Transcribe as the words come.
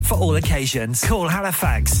for all occasions. Call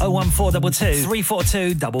Halifax 01422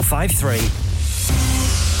 342 553.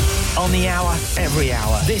 On the hour, every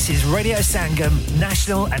hour. This is Radio Sangam,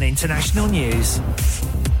 national and international news.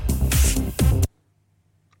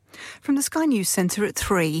 From the Sky News Centre at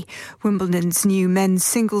 3, Wimbledon's new men's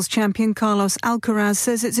singles champion Carlos Alcaraz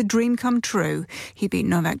says it's a dream come true. He beat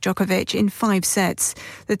Novak Djokovic in 5 sets.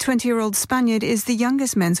 The 20-year-old Spaniard is the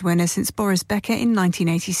youngest men's winner since Boris Becker in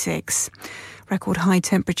 1986. Record high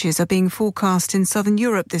temperatures are being forecast in southern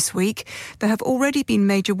Europe this week. There have already been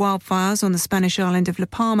major wildfires on the Spanish island of La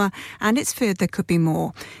Palma, and it's feared there could be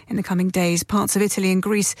more. In the coming days, parts of Italy and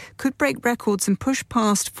Greece could break records and push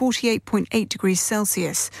past 48.8 degrees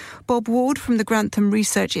Celsius. Bob Ward from the Grantham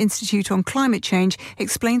Research Institute on Climate Change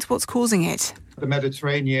explains what's causing it. The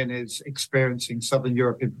Mediterranean is experiencing, southern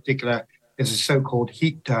Europe in particular, is a so-called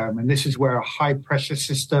heat dome, and this is where a high-pressure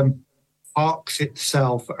system arcs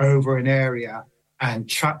itself over an area and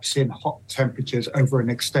traps in hot temperatures over an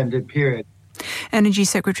extended period. Energy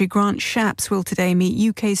Secretary Grant Shapps will today meet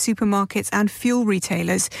UK supermarkets and fuel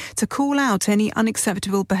retailers to call out any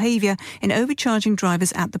unacceptable behaviour in overcharging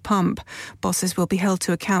drivers at the pump. Bosses will be held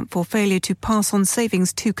to account for failure to pass on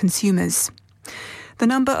savings to consumers. The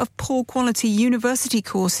number of poor-quality university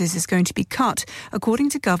courses is going to be cut, according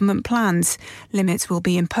to government plans. Limits will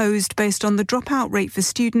be imposed based on the dropout rate for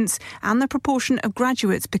students and the proportion of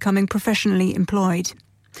graduates becoming professionally employed.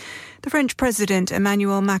 The French President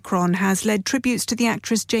Emmanuel Macron has led tributes to the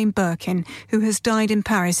actress Jane Birkin, who has died in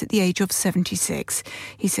Paris at the age of 76.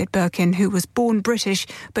 He said Birkin, who was born British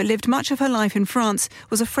but lived much of her life in France,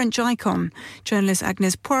 was a French icon. Journalist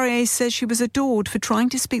Agnès Poirier says she was adored for trying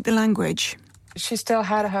to speak the language. She still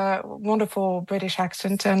had her wonderful British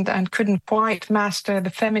accent and couldn't quite master the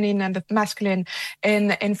feminine and the masculine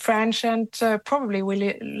in French, and probably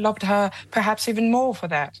we loved her perhaps even more for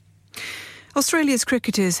that. Australia's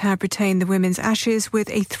cricketers have retained the women's Ashes with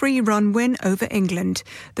a 3-run win over England.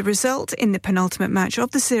 The result in the penultimate match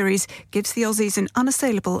of the series gives the Aussies an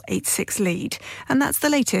unassailable 8-6 lead. And that's the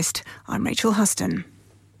latest. I'm Rachel Huston.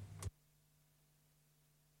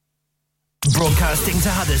 Broadcasting to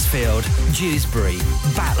Huddersfield, Dewsbury,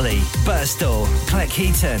 Batley, Birstall,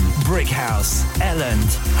 Cleckheaton, Brickhouse, Elland,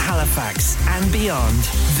 Halifax and beyond.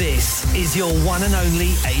 This is your one and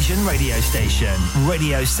only Asian radio station.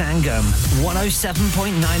 Radio Sangam,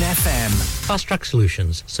 107.9 FM. Fast Track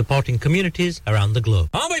Solutions, supporting communities around the globe.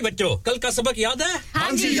 हाँ भाई बच्चों, कल का सबक याद है?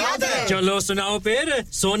 हाँ जी याद है। चलो सुनाओ फिर,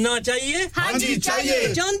 सोना चाहिए? हाँ जी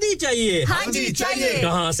चाहिए। चांदी चाहिए? हाँ जी चाहिए।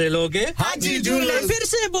 कहाँ से लोगे? हाँ जी जूलर्स। फिर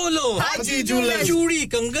से बोलो। हाँ जी जूलर्स। चूड़ी,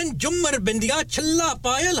 कंगन, झुमर, बिंदिया, छल्ला,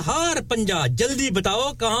 पायल, हार, पंजा, जल्दी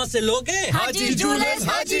बताओ कहाँ से लोगे? हाँ जी जूलर्स,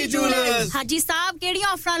 हाँ जी जूलर्स। हाजी साहब केड़ी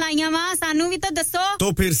ऑफर लाईयां वा सानू भी तो दसो।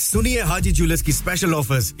 तो फिर सुनिए हाजी जूलर्स की स्पेशल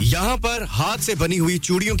ऑफर्स। यहाँ पर हाथ से बनी हुई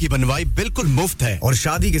चूड़ियों की बनवाई बिल्कुल मुफ्त है और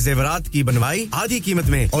शादी के ज़ेवरात की बनवाई आधी कीमत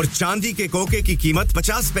में और चांदी के कोके की कीमत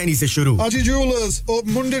 50 पैसे से शुरू। Haji Jewellers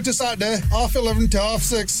open Monday to Saturday, 11:30 to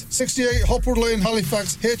 6:30, 68 Hopwood Lane,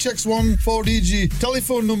 Halifax, HX1 4DG.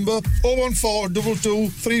 Telephone number 01422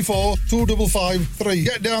 34 2553.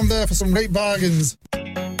 Get down there for some great bargains.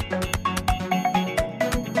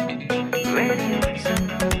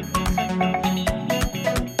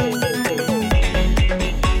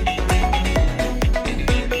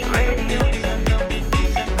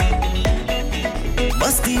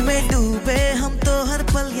 मस्ती में डूबे हम तो हर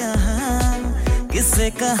पल यहाँ किस्से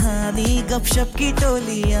कहानी गपशप की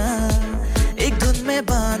टोलियाँ एक धुन में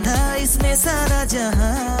बांधा इसने सारा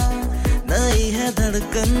जहां नई है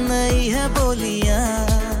धड़कन नई है बोलियां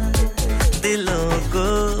दिलों को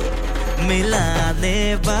मिलाने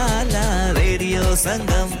वाला रेडियो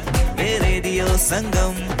संगम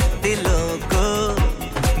दिलों को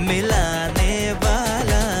मिलाने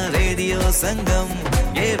वाला रेडियो संगम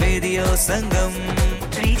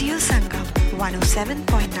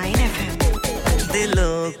 107.9 FM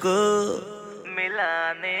दिलों को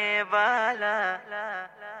मिलाने वाला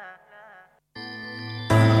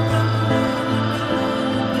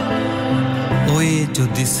ओए जो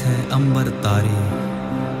दिस है अंबर तारे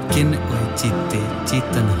किन ओए चीते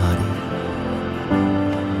चेतनहारे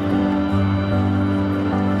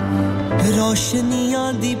रोशनियां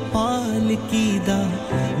दी पालकी दा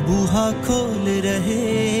बूहा खोल रहे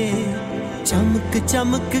चमक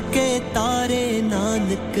चमक के तारे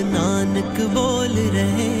नानक नानक बोल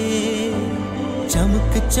रहे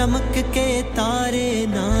चमक चमक के तारे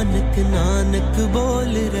नानक नानक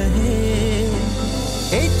बोल रहे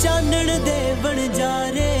ए चानण दे बन जा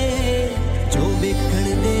रे जो वेखण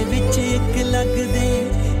दे विच एक लगदे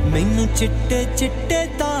मैनू चिट्टे चिट्टे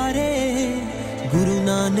तारे गुरु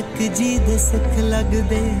नानक ਨਾਨਕ ਜੀ ਦੇ ਸਿੱਖ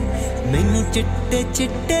ਲੱਗਦੇ ਮੈਨੂੰ ਚਿੱਟੇ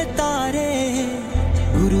ਚਿੱਟੇ ਤਾਰੇ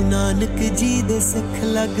ਗੁਰੂ ਨਾਨਕ ਜੀ ਦੇ ਸਿੱਖ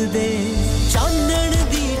ਲੱਗਦੇ ਚਾਨਣ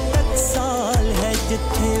ਦੀ ਟਕਸਾਲ ਹੈ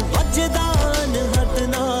ਜਿੱਥੇ ਵੱਜਦਾ ਅਨਹਦ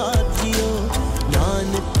ਨਾਦ ਜਿਓ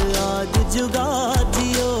ਨਾਨਕ ਆਦ ਜੁਗਾ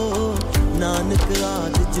ਜਿਓ ਨਾਨਕ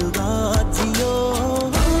ਆਦ ਜੁਗਾ ਜਿਓ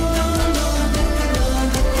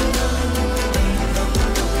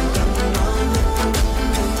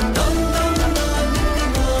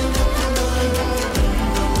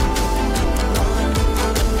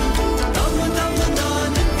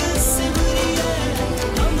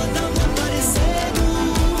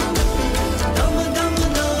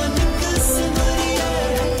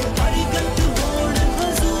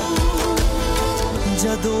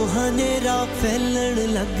ਜਦੋਂ ਹਨੇਰਾ ਫੈਲਣ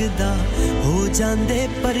ਲੱਗਦਾ ਹੋ ਜਾਂਦੇ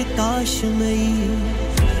ਪ੍ਰਕਾਸ਼ਮਈ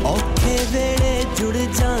ਔਖੇ ਵੇਲੇ ਜੁੜ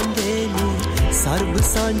ਜਾਂਦੇ ਨੇ ਸਰਬ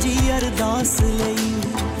ਸਾਂਝੀ ਅਰਦਾਸ ਲਈ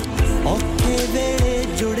ਔਖੇ ਵੇਲੇ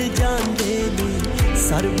ਜੁੜ ਜਾਂਦੇ ਨੇ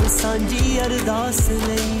ਸਰਬ ਸਾਂਝੀ ਅਰਦਾਸ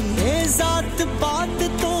ਲਈ ਇਹ ਜ਼ਾਤ ਪਾਤ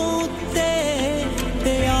ਤੋਂ ਉੱਤੇ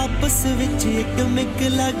ਤੇ ਆਪਸ ਵਿੱਚ ਇੱਕ ਮਿਕ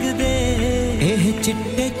ਲੱਗਦੇ ਇਹ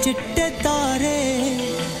ਚਿੱਟੇ ਚਿੱਟੇ ਤਾਰੇ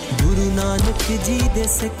ਗੁਰੂ ਨਾਨਕ ਜੀ ਦੇ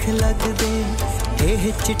ਸਿੱਖ ਲੱਗਦੇ ਇਹ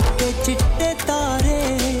ਚਿੱਟੇ ਚਿੱਟੇ ਤਾਰੇ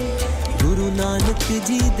ਗੁਰੂ ਨਾਨਕ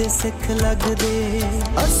ਜੀ ਦੇ ਸਿੱਖ ਲੱਗਦੇ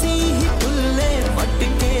ਅਸੀਂ ਹੀ ਭੁੱਲੇ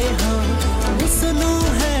ਭਟਕੇ ਹਾਂ ਉਸ ਨੂੰ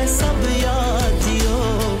ਹੈ ਸਭ ਯਾਦ ਜਿਓ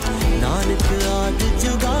ਨਾਨਕ ਆਦ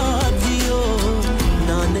ਜੁਗਾ ਜਿਓ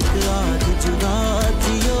ਨਾਨਕ ਆਦ ਜੁਗਾ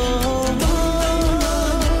ਜਿਓ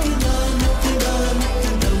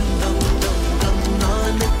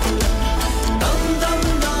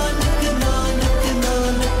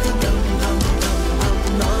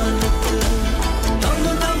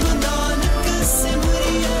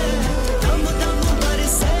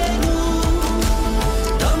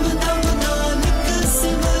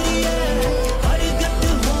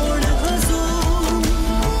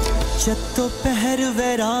ਜੱਤੋਂ ਪਹਿਰ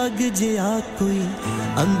ਵੈਰਾਗ ਜਿਹਾ ਕੋਈ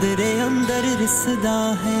ਅੰਦਰੇ ਅੰਦਰ ਰਿਸਦਾ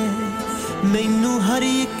ਹੈ ਮੈਨੂੰ ਹਰ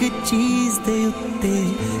ਇੱਕ ਚੀਜ਼ ਦੇ ਉੱਤੇ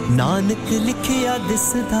ਨਾਨਕ ਲਿਖਿਆ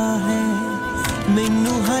ਦਿਸਦਾ ਹੈ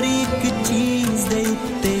ਮੈਨੂੰ ਹਰ ਇੱਕ ਚੀਜ਼ ਦੇ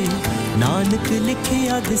ਉੱਤੇ ਨਾਨਕ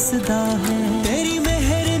ਲਿਖਿਆ ਦਿਸਦਾ ਹੈ ਤੇਰੀ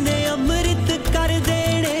ਮਿਹਰ ਨੇ ਅੰਮ੍ਰਿਤ ਕਰ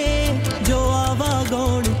ਦੇਣੇ ਜੋ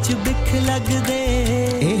ਆਵਾਗੌਣ ਚ ਬਿਖ ਲੱਗਦੇ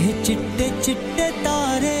ਇਹ ਚਿੱਟੇ ਚਿੱਟੇ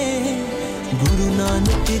ਤਾਰੇ ਗੁਰੂ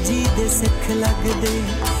ਨਾਨਕ ਜੀ ਦੇ ਸਿੱਖ ਲੱਗਦੇ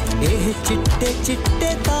ਇਹ ਚਿੱਟੇ ਚਿੱਟੇ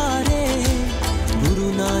ਤਾਰੇ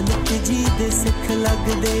ਗੁਰੂ ਨਾਨਕ ਜੀ ਦੇ ਸਿੱਖ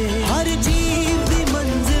ਲੱਗਦੇ ਹਰ ਜੀਵ ਦੀ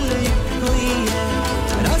ਮੰਜ਼ਿਲ ਇੱਕੋ ਹੀ ਹੈ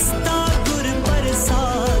ਰਸਤਾ ਗੁਰ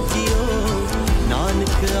ਪ੍ਰਸਾਦ ਜਿਓ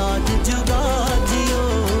ਨਾਨਕ ਆਦ ਜੁਗਾ ਜਿਓ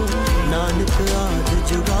ਨਾਨਕ ਆਦ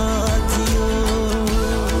ਜੁਗਾ ਜਿਓ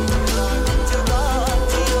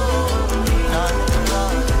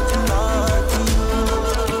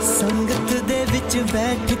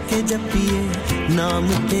बैठ के जपिए नाम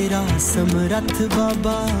तेरा समरथ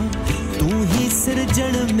बाबा तू ही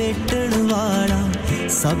सिरजण मेटण वाला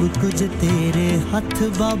सब कुछ तेरे हथ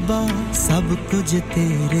बाबा सब कुछ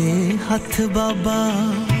तेरे हथ बाबा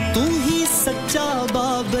तू ही सच्चा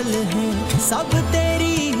बाबल है सब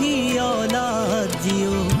तेरी ही औलाद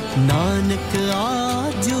जियो नानक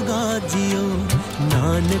आद जुगा जियो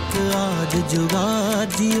नानक आद जुगा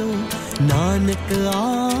जियो नानक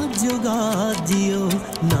आद जुगाद जियो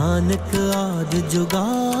नानक आद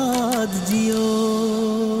जुगाद जियो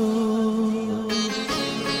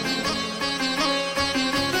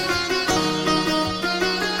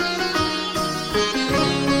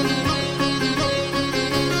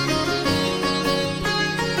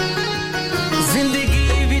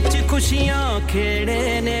जिंदगी विच खुशियां खेड़े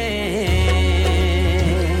ने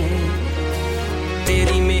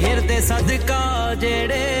तेरी मेहर दे सदका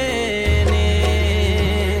जेड़े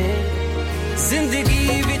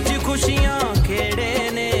जिंदगी विच खुशियां खेड़े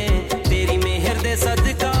ने तेरी मेहर दे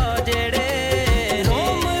सदका जेड़े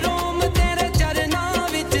रोम रोम तेरे चरना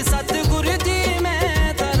विच सतगुर जी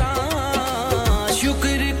मैं तरां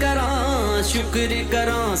शुक्र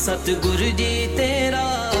करां सतगुर जी तेरा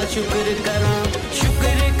शुक्र करां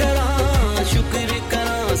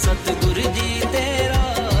सतगुर जी तेरा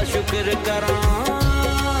शुक्र करां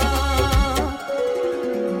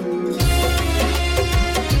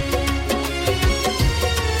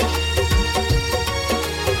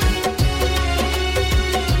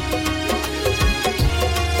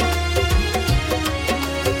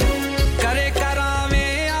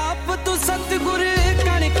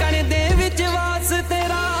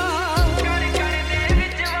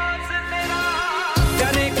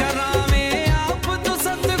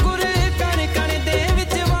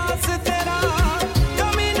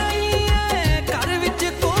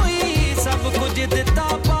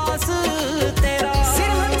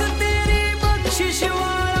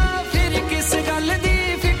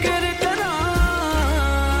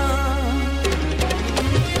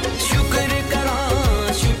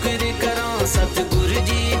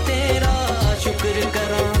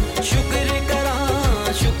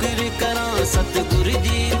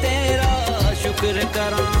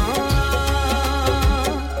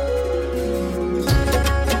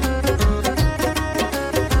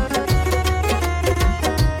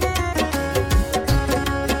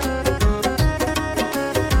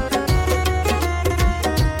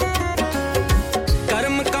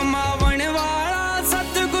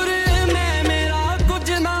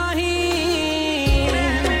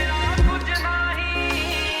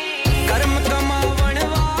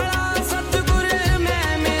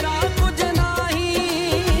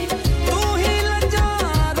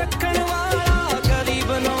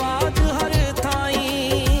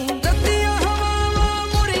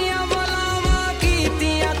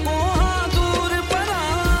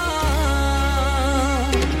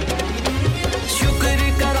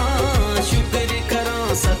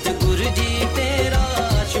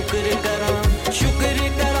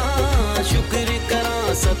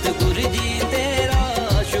सतगुरु जी तेरा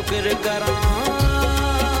शुक्र करां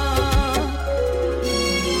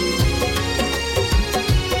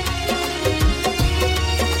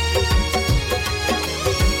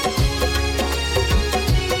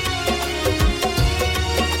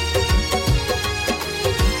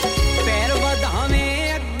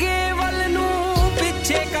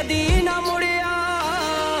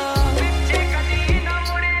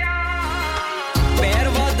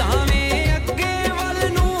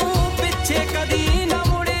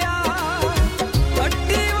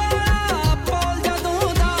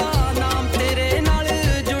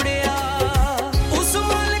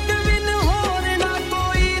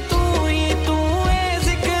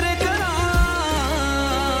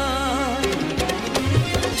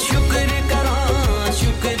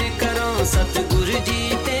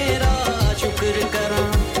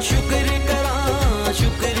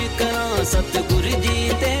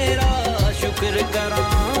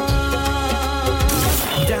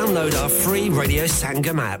Download our free Radio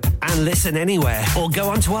Sangam app and listen anywhere or go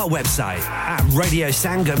onto our website at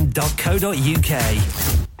radiosangam.co.uk.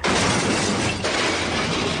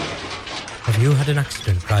 Have you had an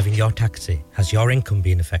accident driving your taxi? Has your income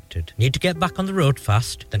been affected? Need to get back on the road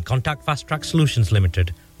fast? Then contact Fast Track Solutions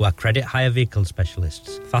Limited, who are credit hire vehicle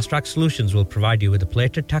specialists. Fast Track Solutions will provide you with a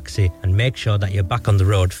plated taxi and make sure that you're back on the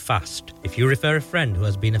road fast. If you refer a friend who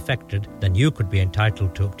has been affected, then you could be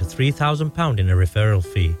entitled to up to £3,000 in a referral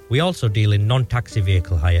fee. We also deal in non-taxi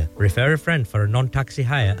vehicle hire. Refer a friend for a non-taxi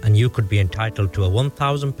hire and you could be entitled to a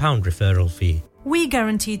 £1,000 referral fee. We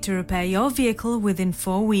guarantee to repair your vehicle within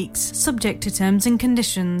 4 weeks, subject to terms and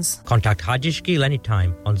conditions. Contact Haji Shakil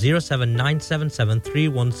anytime on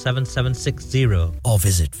 07977317760 or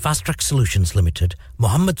visit Fast Track Solutions Limited,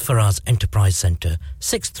 Mohammed Faraz Enterprise Centre,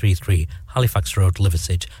 633 Halifax Road,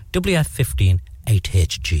 Liversedge, WF15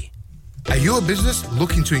 8HG. Are you a business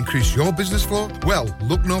looking to increase your business flow? Well,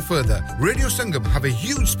 look no further. Radio Sangam have a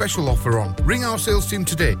huge special offer on. Ring our sales team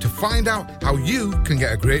today to find out how you can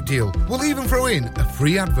get a great deal. We'll even throw in a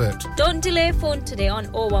free advert. Don't delay, phone today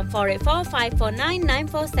on 01484 549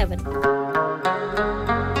 947.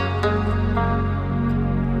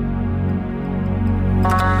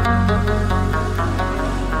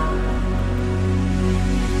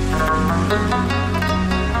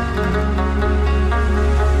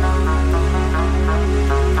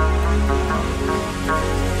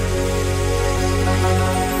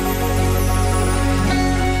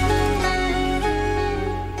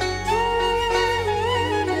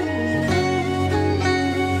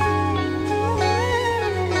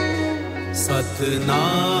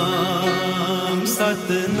 Satnam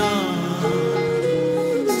Satnam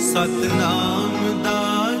Satnam दा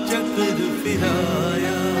चक्र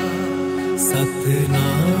फिराया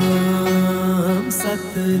सतनाम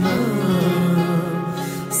सतनाम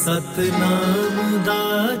सतनाम दा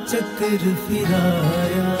चक्र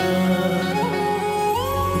फिराया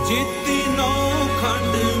जिति नौ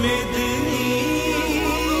खंड में दनी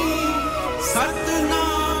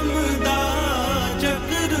सतनाम दा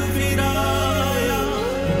चक्र फिराया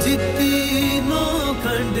जिति नौ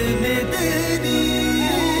खंड में दनी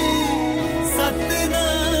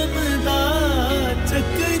सतनाम दा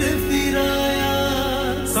चक्र फिराया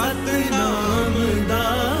सतनाम दा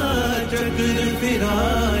चक्र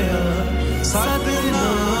फिराया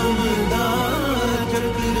सतनाम दा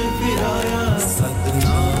चक्र फिराया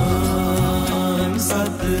सतनाम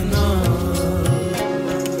सतनाम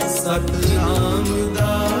सतनाम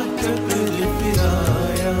दा चक्र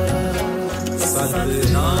फिराया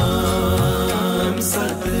सतनाम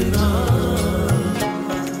सतनाम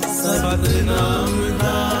सतनाम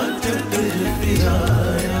दा चक्र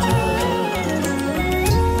फिराया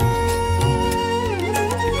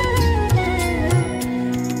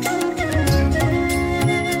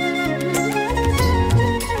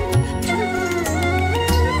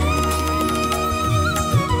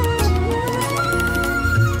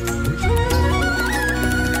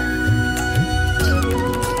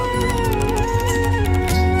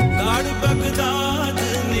बगदाद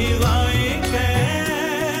निवाए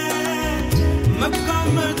के मक्का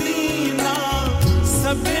मदीना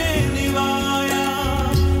सबे निवाया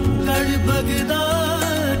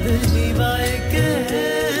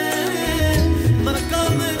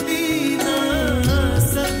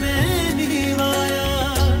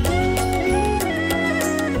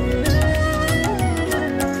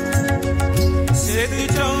सिद्ध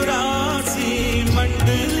 84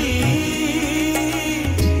 मंडली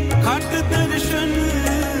खट दर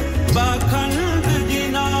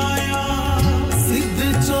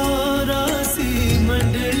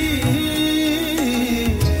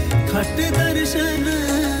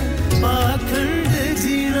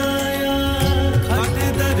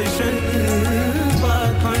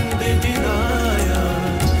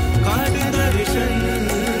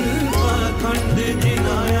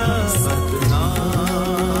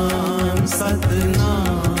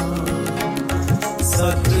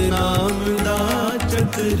सतनाम दा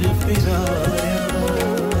चक्र फिराया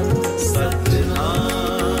सतनाम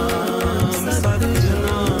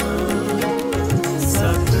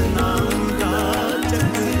सतनाम दा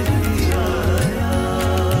चक्र फिराया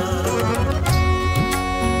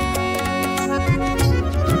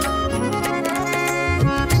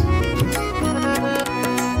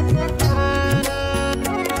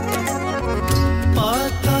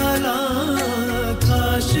पाताला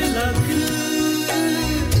काश लख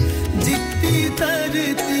जितनी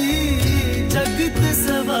तरती जगत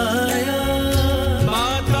सवाया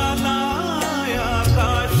पाताला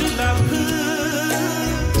आकाश लख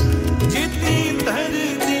जितनी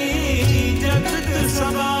तरती जगत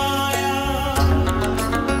सवाया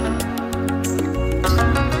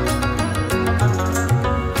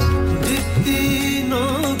जितनी नो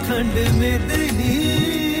खंड में दनी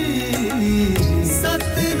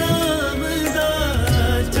सतनाम दा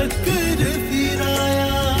चक्र फिराया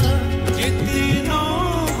जितनी नो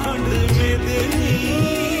खंड में दनी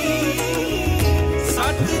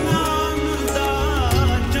सतनाम दा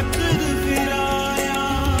चक्र फिराया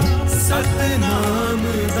सतनाम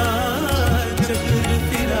दा चक्र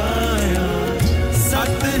फिराया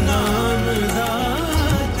सतनाम दा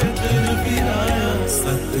चक्र फिराया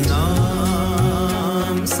सतनाम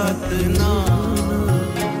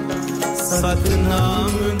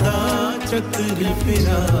सतनाम दा चक्र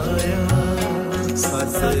फिराया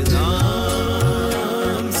सतनाम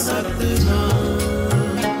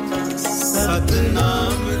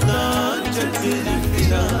सतनाम दा चक्र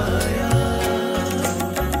फिराया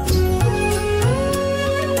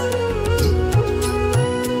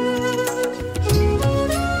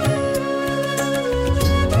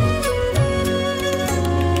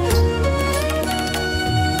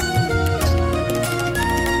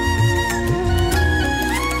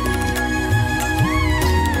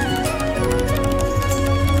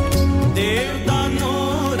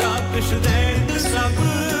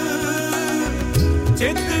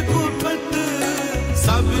चित गुपत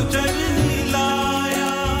सब चरनी लाया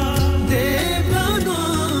देवानो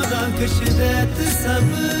राक्षस दैत सब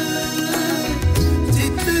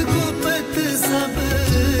चित गुपत सब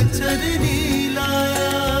चरनी लाया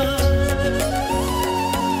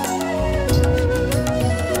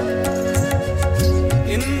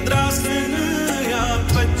इंद्रासन या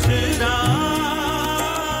पछरा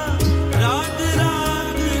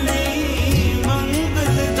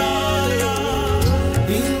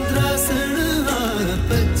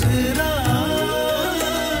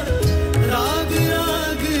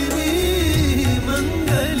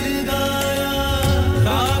मंगल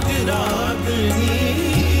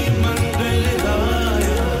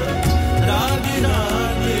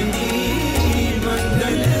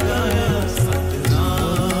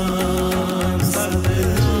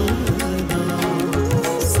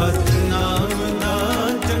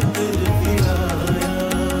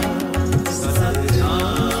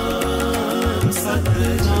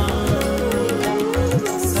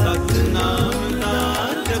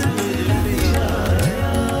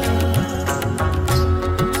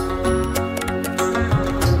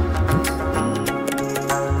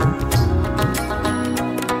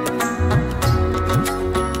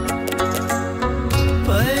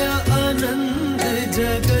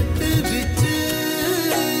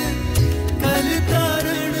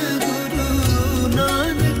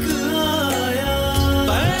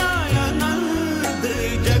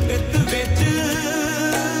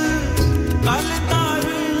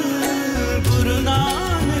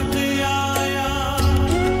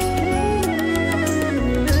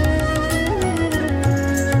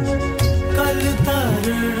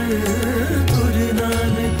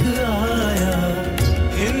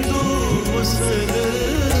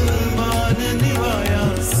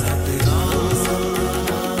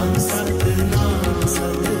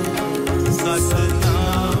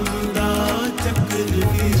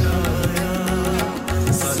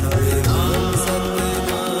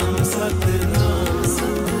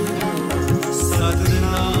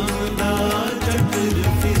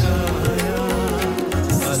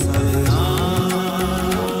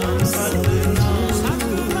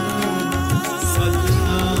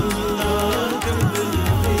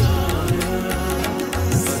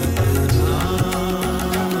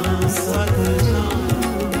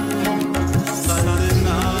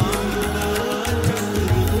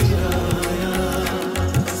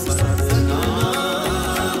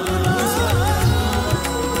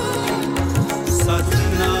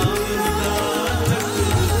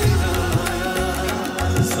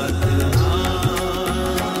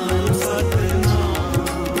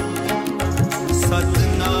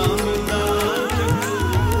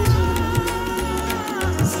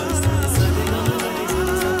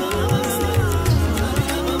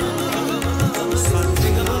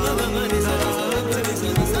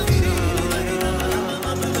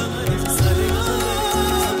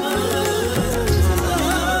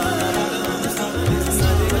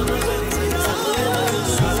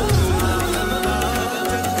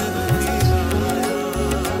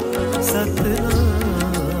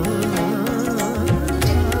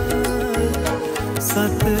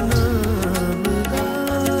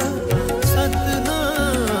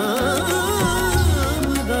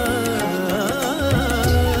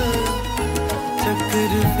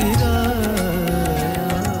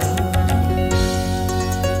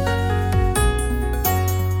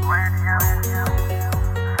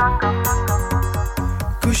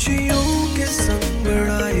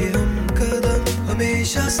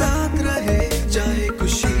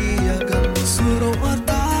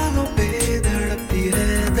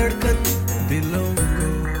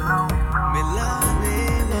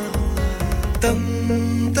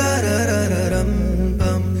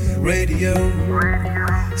Radio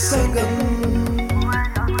Sangam.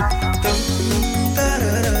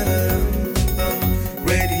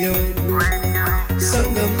 Radio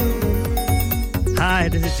Sangam. Hi,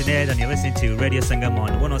 this is Junaid and you're listening to Radio Sangam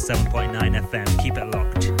on 107.9 FM. Keep it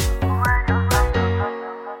locked.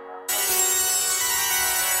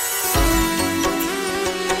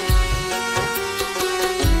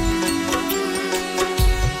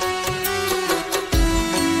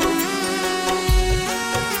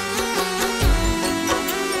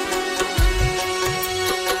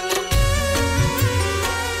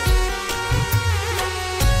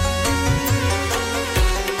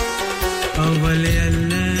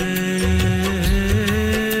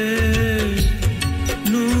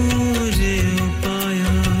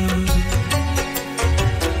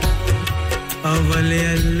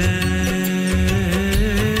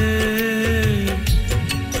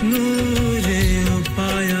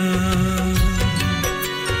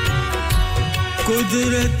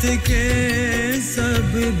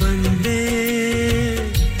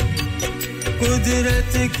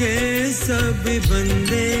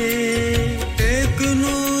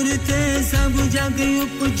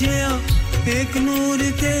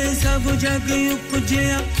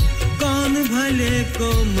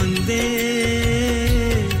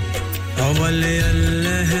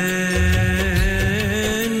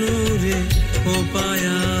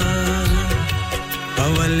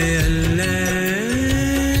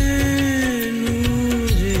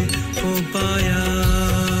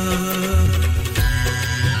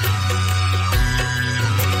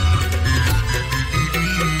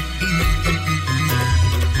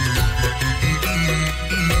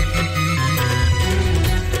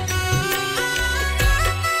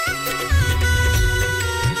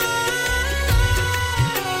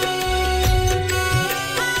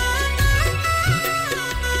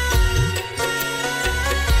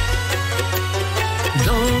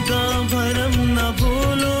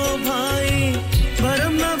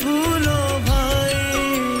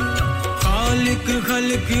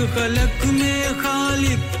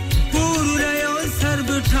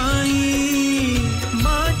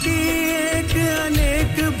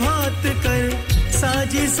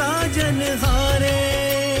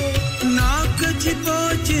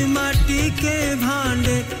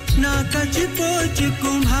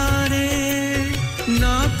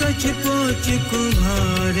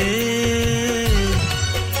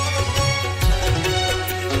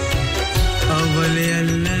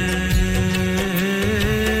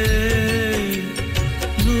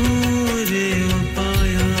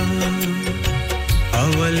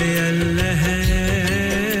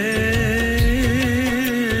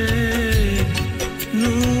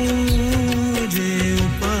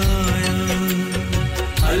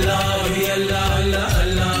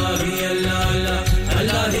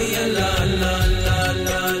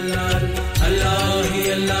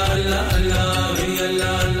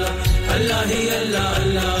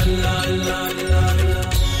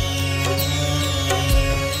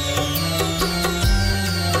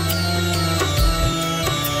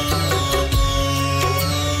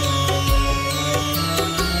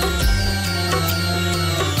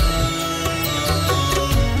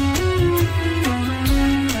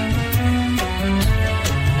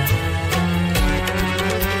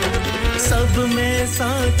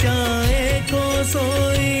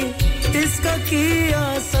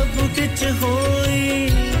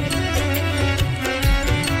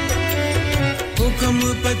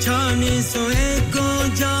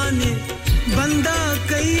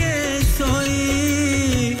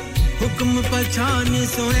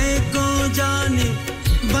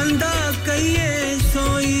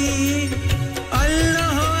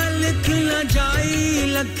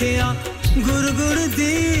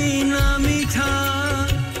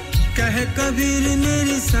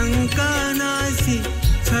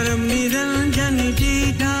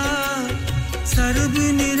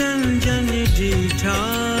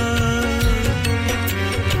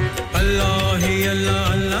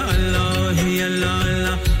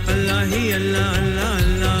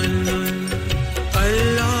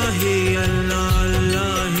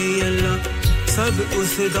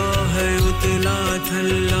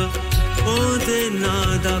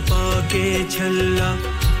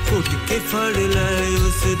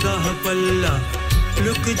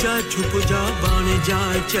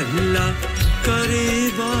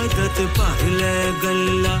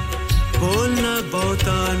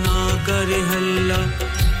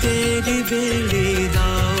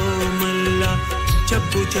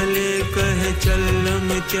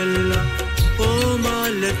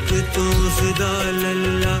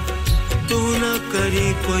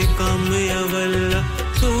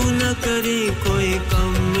 तू न करे कोई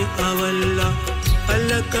कम अवल्ला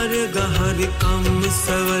अल्लाह करेगा हर काम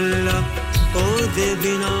सवल्ला ओ दे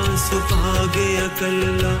बिना सुभागे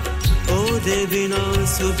अकल्ला ओ दे बिना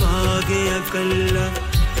सुभागे अकल्ला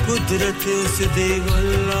कुदरत उस दे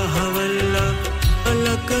वल्ला हवल्ला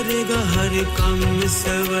अल्लाह करेगा हर काम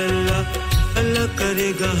सवल्ला अल्लाह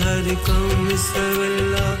करेगा हर काम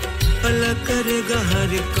सवल्ला अल्लाह करेगा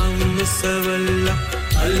हर काम सवल्ला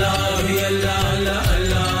अल्लाह ही अल्लाह अल्लाह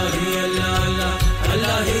अल्लाह ही अल्लाह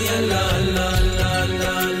अल्लाह ही अल्लाह अल्लाह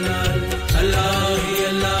अल्लाह अल्लाह ही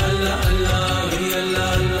अल्लाह अल्लाह अल्लाह ही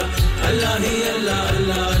अल्लाह अल्लाह ही अल्लाह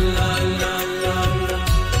अल्लाह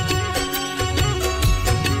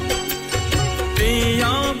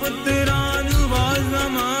पिया पुत्रा नु वाज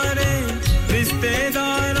हमारे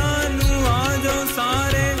रिश्तेदारां नु आजो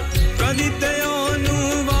सारे कदी ते ओनु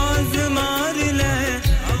वाज मार ले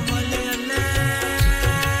अवल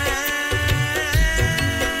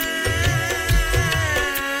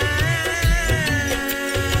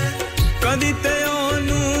कदी ते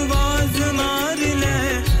ओनु वाज मार ले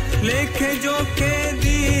लेखे जोखे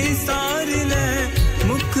दी सार ले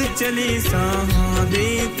मुख चली साहां दी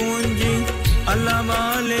पूंजी अल्लाह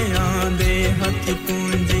वाले आंदे हथ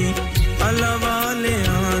पूंजी अल्लाह वाले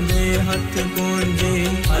आंदे हथ पूंजी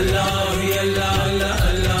अल्लाह ही अल्लाह अल्लाह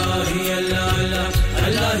अल्लाह ही अल्लाह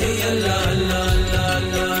अल्लाह ही अल्लाह अल्लाह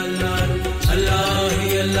अल्लाह ही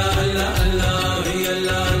अल्लाह अल्लाह अल्लाह ही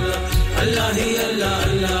अल्लाह अल्लाह ही अल्लाह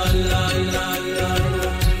अल्लाह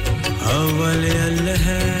अव्वल अल्लाह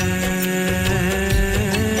है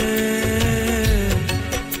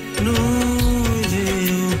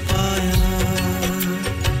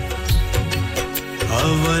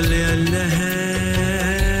अव्वल अल्लाह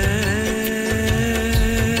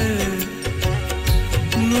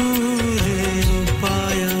नूर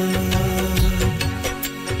पाया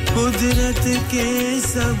कुदरत के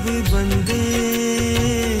सब बंदे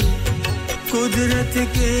कुदरत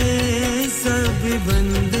के सब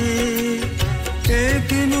बंदे एक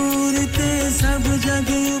नूर ते सब जग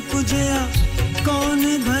उपजया कौन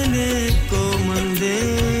भले को मंदे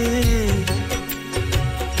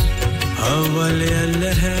अव्वल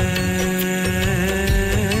अल्लाह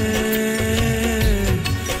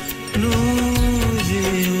नूर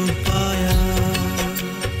पाया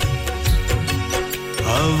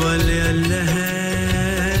अव्वल अल्लाह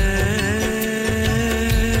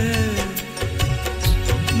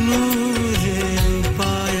नूर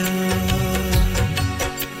पाया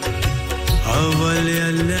अव्वल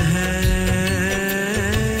अल्लाह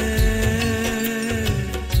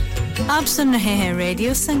आप सुन रहे हैं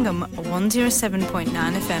रेडियो संगम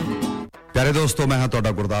 107.9 FM प्यारे दोस्तों मैं हां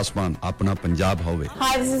ਤੁਹਾਡਾ ਗੁਰਦਾਸ ਮਾਨ ਆਪਣਾ ਪੰਜਾਬ ਹੋਵੇ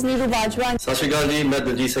hi this is Neeru Bajwa सत श्री अकाल जी मैं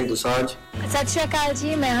दलजीत सिंह दोसांझ सत श्री अकाल जी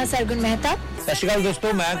मैं हां सरगुन मेहता सत श्री अकाल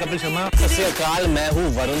दोस्तों मैं कपिल शर्मा सत श्री अकाल मैं हूं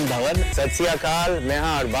वरुण धवन सत श्री अकाल मैं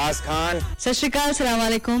हां अरबाज खान सत श्री अकाल अस्सलाम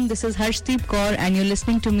वालेकुम this is Harshdeep Kaur and you're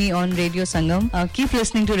listening to me on Radio Sangam keep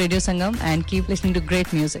listening to Radio Sangam and keep listening to great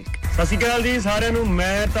music ਸਤ ਸ਼੍ਰੀ ਅਕਾਲ ਜੀ ਸਾਰਿਆਂ ਨੂੰ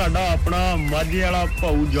ਮੈਂ ਤੁਹਾਡਾ ਆਪਣਾ ਮਾਝੇ ਵਾਲਾ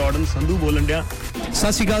ਭਾਊ ਜਾਰਡਨ ਸੰਧੂ ਬੋਲਣ ਡਿਆ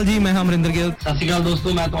ਸਤ ਸ਼੍ਰੀ ਅਕਾਲ ਜੀ ਮੈਂ ਹਾਂ ਅਮਰਿੰਦਰ ਗਿੱਲ ਸਤ ਸ਼੍ਰੀ ਅਕਾਲ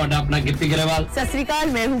ਦੋਸਤੋ ਮੈਂ ਤੁਹਾਡਾ ਆਪਣਾ ਗਿੱਪੀ ਗਰੇਵਾਲ सत श्री अकाल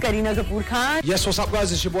मैं हूं Kareena Kapoor Khan Yes what's up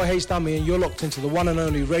guys it's your boy Hayes Dami and you're locked into the one and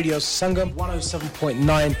only Radio Sangam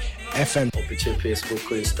 107.9 FM पीछे Facebook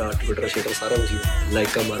को Insta Twitter शेयर सारा कुछ लाइक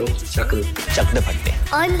का मारो चक दे फटते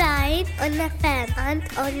online on FM and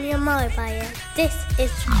on your mobile this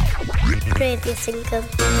is Radio Sangam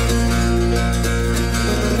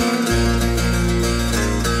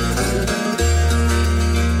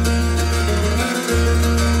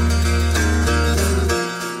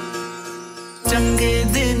चंगे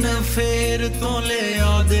दिन फेर तो ले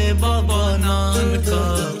आदे बाबा नानका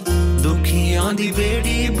दुखियां दी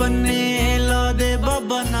बेड़ी बन्ने ला दे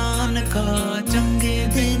बाबा नानका चंगे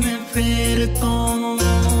दिन फेर तो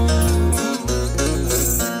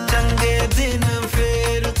चंगे दिन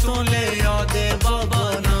फेर तो ले आदे बाबा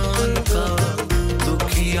नानका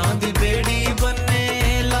दुखियां दी बेड़ी बन्ने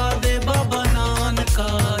ला दे बाबा नानका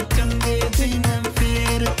चंगे दिन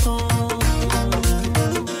फेर तो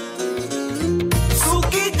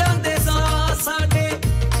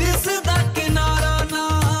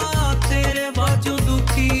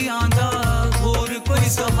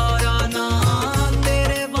सहारा ना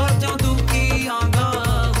तेरे बाजों दुखी आंदा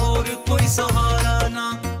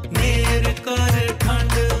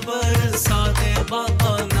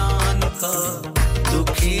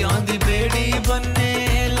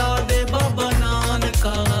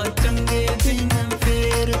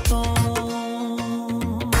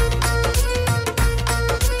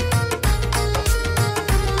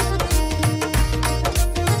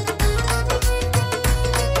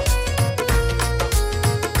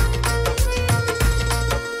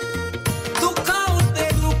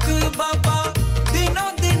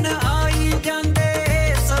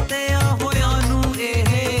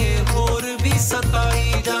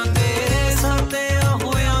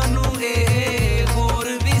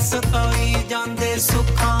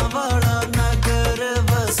सुखां वाला नगर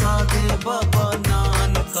वसा दे बाबा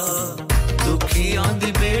नानका दुखियां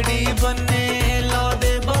दी बेड़ी बन्ने ला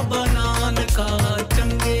दे बाबा नानका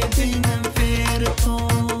चंगे दिन फेर तो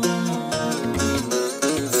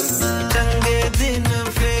चंगे दिन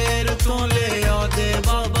फेर तो ले आ दे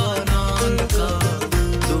बाबा नानका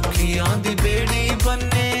दुखियां दी बेड़ी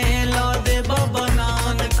बन्ने ला दे बाबा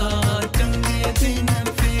नानका चंगे दिन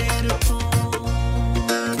फेर तो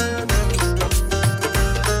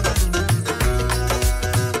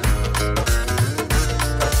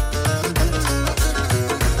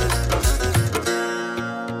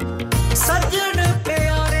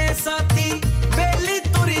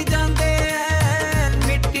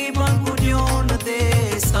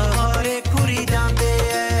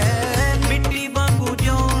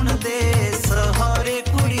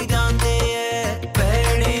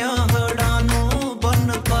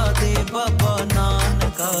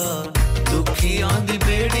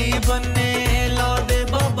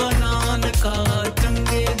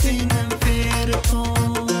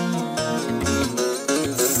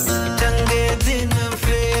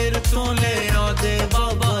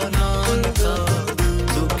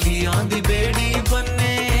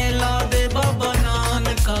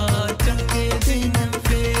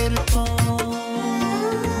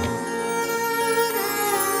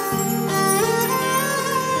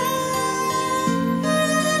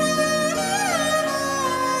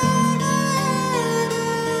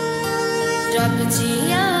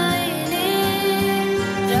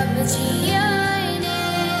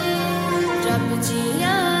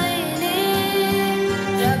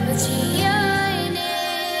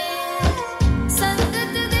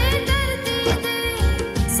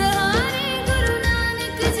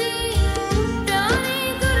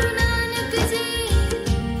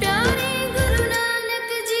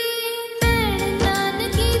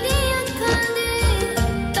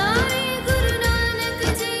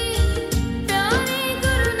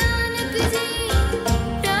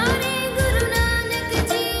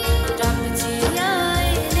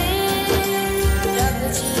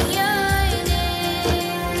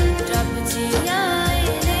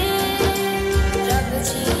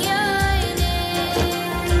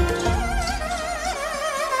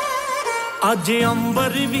आज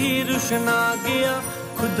अंबर भी रुशना गया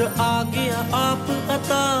खुद आ गया आप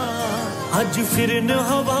अता आज फिर न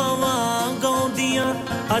हवावां गाउंदियां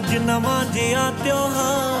आज नवा जिया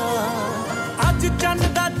त्योहार आज चंद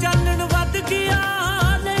दा चानन वध गया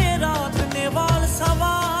ने रात ने वाल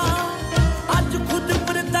सवा आज खुद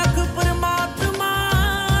प्रतख परमात्मा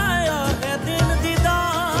आया है दिन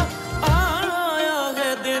दीदार आया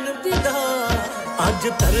है दिन दीदार आज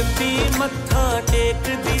धरती मत्था टेक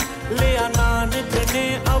दी लिया नानक ने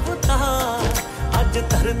अवतार आज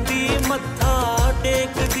धरती मत्था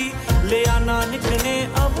टेक दी लिया नानक ने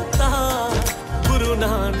अवतार गुरु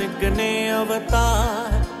नानक ने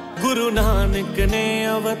अवतार गुरु नानक ने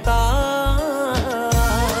अवतार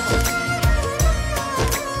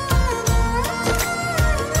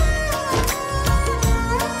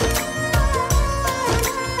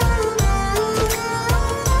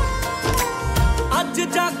आज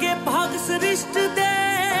जागे भाग सृष्ट दे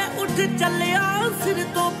उठ चलिया सिर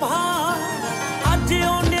तो भार आज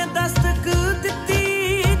ओने दस्तक दित्ती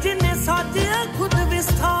जिने साजिया खुद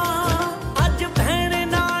विस्थार आज भैण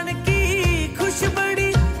नानकी खुश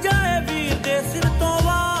बड़ी जाए वीर दे सिर तो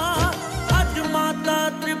वार आज माता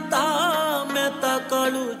तृप्ता मेहता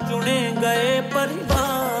कालू चुने गए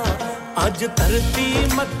परिवार आज धरती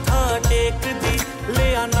मत्था टेक दी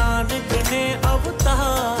लिया नानक ने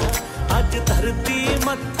अवतार आज धरती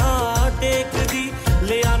मत्था टेक दी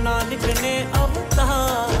लिया नानक ने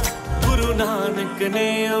अवतार गुरु नानक ने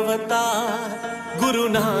अवतार गुरु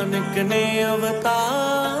नानक ने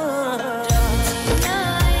अवतार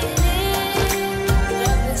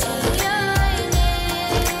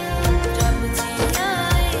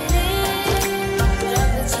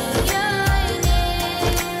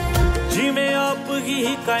जिमें आप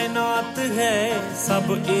ही कायनात है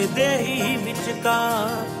सब एदे ही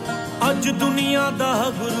विचकार आज दुनिया दा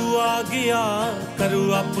गुरु आ गया करो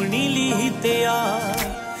अपनी ली तैयार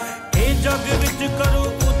ए जग विच करो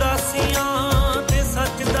उदासियां ते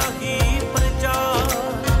सच दा ही प्रचार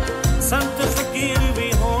संत फकीर भी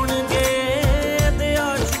होणगे ते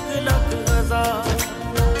आशिक लख हजार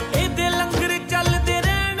ए दे लंगर चलदे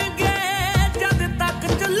रहणगे जद तक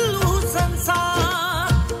चलू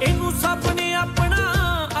संसार इनु सब ने अपना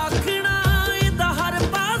आखना एदा हर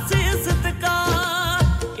पासे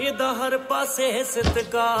सत्कार एदा हर पासे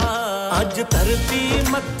सत्कार आज धरती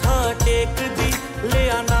मत्था टेक दी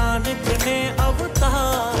लिया नानक ने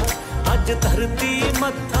अवतार आज ਅੱਜ ਧਰਤੀ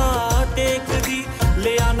ਮੱਥਾ ਟੇਕਦੀ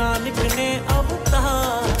ਲਿਆ ਨਾਨਕ ਨੇ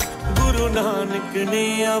ਅਵਤਾਰ ਗੁਰੂ ਨਾਨਕ ਨੇ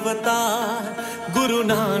ਅਵਤਾਰ ਗੁਰੂ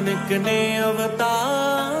ਨਾਨਕ ਨੇ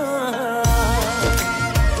ਅਵਤਾਰ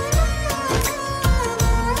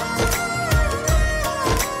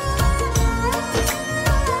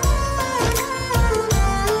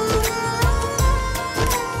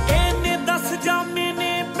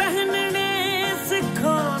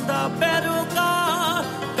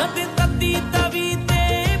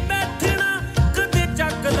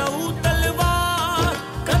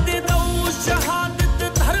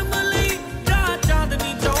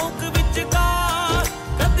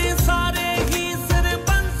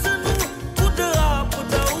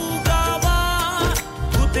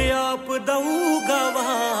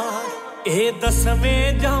ਇਹ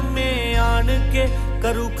ਦਸਵੇਂ ਜਾਮੇ ਆਣ ਕੇ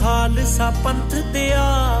ਕਰੂ ਖਾਲਸਾ ਪੰਥ ਦਿਆ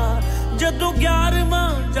ਜਦੋਂ 11ਵਾਂ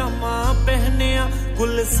ਜਾਮਾ ਪਹਿਨਿਆ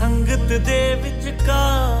ਕੁੱਲ ਸੰਗਤ ਦੇ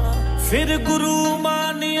ਵਿਚਕਾਰ ਫਿਰ ਗੁਰੂ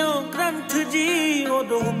ਮਾਨਿਓ ਗ੍ਰੰਥ ਜੀ ਉਹ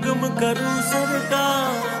ਹੁਕਮ ਕਰੂ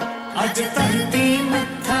ਸਰਕਾਰ ਅੱਜ ਧਰਤੀ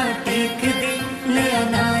ਮੱਥਾ ਟੇਕਦੀ ਲਿਆ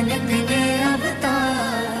ਨਾਨਕ ਨੇ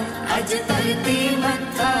ਅਵਤਾਰ ਅੱਜ ਧਰਤੀ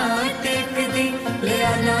ਮੱਥਾ ਟੇਕਦੀ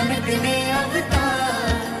ਲਿਆ ਨਾਨਕ ਨੇ ਅਵਤਾਰ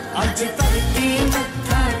ਅੱਜ ਧਰਤੀ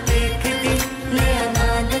ਮੱਥਾ ਟੇਕਦੀ ਲਿਆ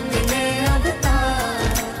ਨਾਨਕ ਨੇ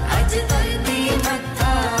ਅਵਤਾਰ ਅੱਜ ਧਰਤੀ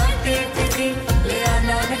ਮੱਥਾ ਟੇਕਦੀ ਲਿਆ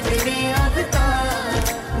ਨਾਨਕ ਨੇ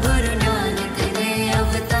ਅਵਤਾਰ ਗੁਰੂ ਨਾਨਕ ਨੇ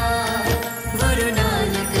ਅਵਤਾਰ ਗੁਰੂ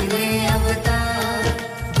ਨਾਨਕ ਨੇ ਅਵਤਾਰ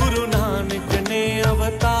ਗੁਰੂ ਨਾਨਕ ਨੇ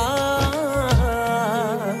ਅਵਤਾਰ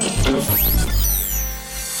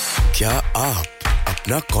क्या आप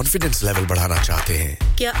अपना कॉन्फिडेंस लेवल बढ़ाना चाहते हैं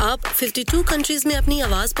क्या आप 52 कंट्रीज में अपनी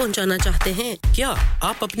आवाज पहुंचाना चाहते हैं क्या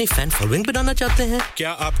आप अपनी फैन फॉलोइंग बढ़ाना चाहते हैं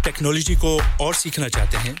क्या आप टेक्नोलॉजी को और सीखना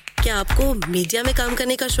चाहते हैं क्या आपको मीडिया में काम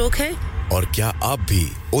करने का शौक है और क्या आप भी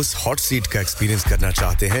उस हॉट सीट का एक्सपीरियंस करना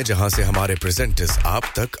चाहते हैं जहां से हमारे प्रेजेंटर्स आप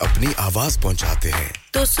तक अपनी आवाज पहुंचाते हैं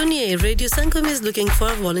तो सुनिए radio Sangam is looking for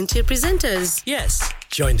volunteer presenters yes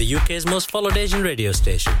join the UK's most followed Asian radio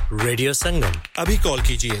station Radio Sangam abhi call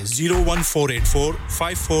kijiye 01484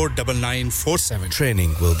 549947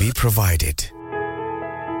 training will be provided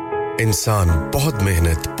इंसान बहुत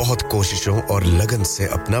मेहनत बहुत कोशिशों और लगन से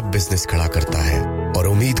अपना बिजनेस खड़ा करता है और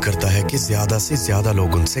उम्मीद करता है कि ज्यादा से ज्यादा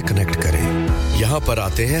लोग उनसे कनेक्ट करें यहां पर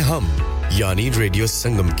आते हैं हम यानी रेडियो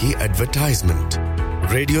संगम की एडवर्टाइजमेंट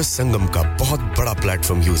रेडियो संगम का बहुत बड़ा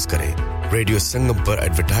प्लेटफॉर्म यूज करें रेडियो संगम पर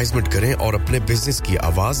एडवर्टाइजमेंट करें और अपने बिजनेस की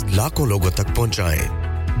आवाज लाखों लोगों तक पहुंचाएं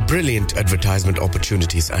Brilliant advertisement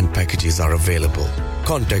opportunities and packages are available.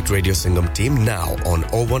 Contact Radio Singham team now on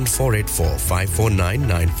 01484 549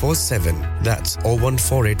 947. That's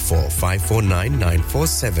 01484 549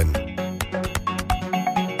 947.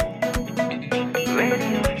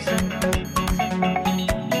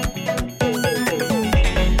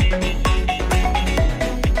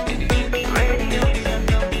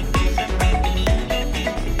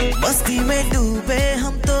 मस्ती में डूबे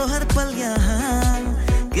हम तो हर पल यहाँ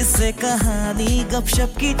किससे कहानी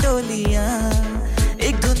गपशप की टोलियां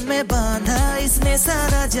एक धुन में बांधा इसने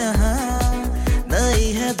सारा जहां नई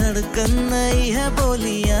है धड़कन नई है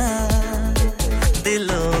बोलियां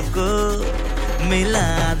दिलों को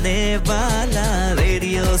मिलाने वाला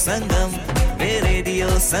रेडियो संगम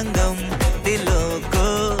दिलों को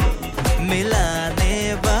मिलाने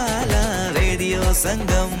वाला रेडियो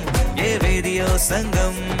संगम ये रेडियो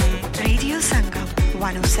संगम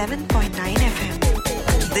 107.9 FM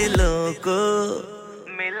दिलों को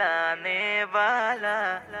मिलाने वाला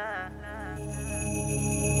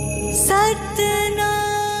सतनाम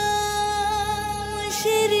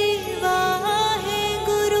श्री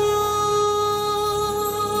वाहेगुरु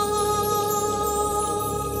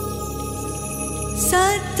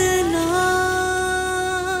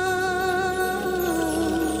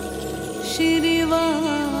सतनाम श्री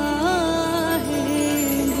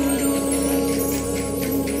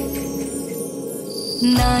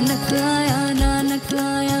नानक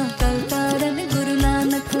आया कल तारन गुरु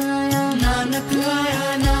नानक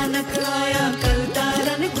आया कल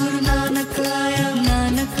तारन गुरु नानक आया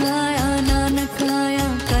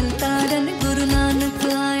कल तारन गुरु नानक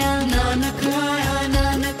आया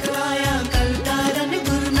कल तारन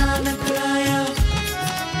गुरु नानक आया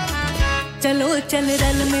चलो चल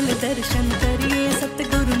रल मिल दर्शन करिए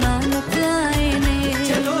सतगुरु नानक आए ने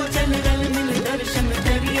चलो चल रल मिल दर्शन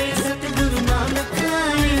करिए सतगुरु नानक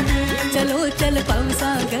चलो चल पव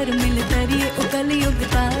सागर मिल तरिए उकल युग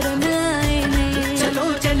तारन आए ने चलो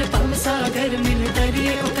चल पव सागर मिल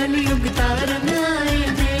तरिए उकल युग तारन आए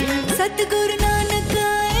ने सतगुरु नानक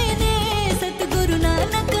आए ने सतगुरु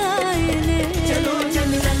नानक आए ने चलो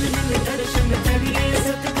चल रल मिल दर्शन करिए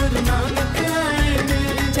सतगुरु नानक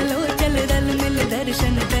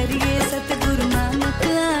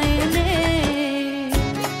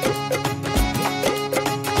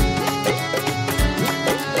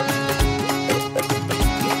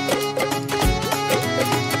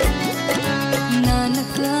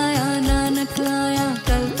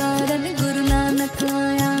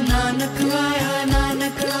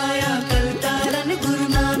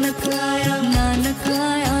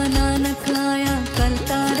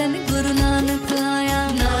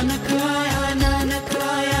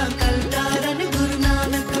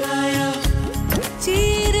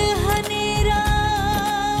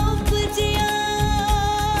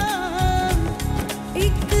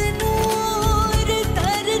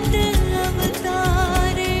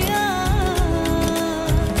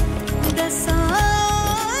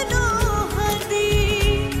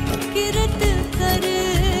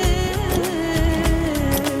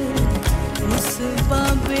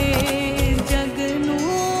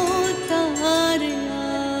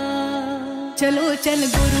चलो चल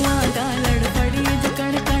गुरुआं दा लड़ पड़िए जो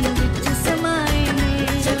कण कण विच समाए ने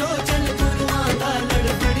चलो चल गुरुआं दा लड़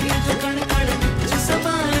पड़िए जो कण कण विच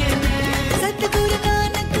समाए ने सतगुरु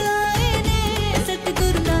नानक आए ने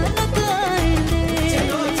सतगुरु नानक आए ने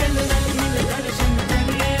चलो चल रल मिल दर्शन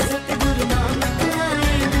करिए सतगुरु नानक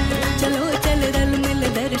आए ने चलो चल रल मिल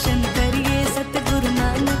दर्शन करिए सतगुरु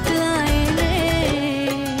नानक आए ने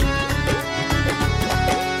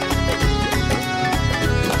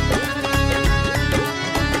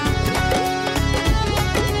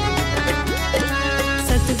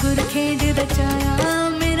सतगुर खेड रचाया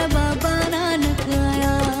मेरा बाबा नानक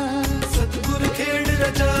आया सतगुर खेड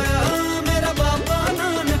रचाया मेरा बाबा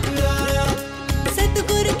नानक आया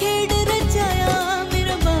सतगुर खेड रचाया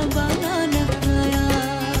मेरा बाबा नानक आया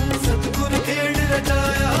सतगुर खेड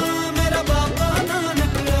रचाया मेरा बाबा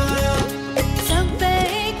नानक आया सब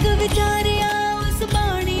एक विचारिया उस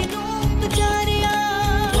बाणी नू विचारिया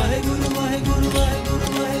वाहेगुरु वाहेगुरु वाहेगुरु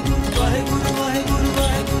वाहेगुरु वाहेगुरु वाहेगुरु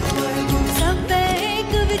वाहेगुरु वाहेगुरु सब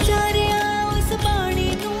एक विचारिया उस बाणी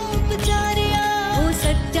नू विचारिया वो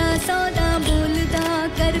सच्चा सौदा बोलदा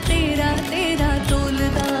कर तेरा तेरा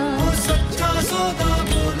तोलदा वो सच्चा सौदा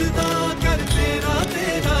बोलदा कर तेरा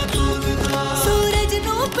तेरा तोलदा सूरज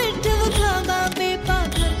नू पिठ विखावा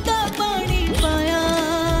बेपाखर दा पानी पाया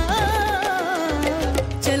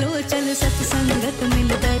चलो चल सत संगत मिल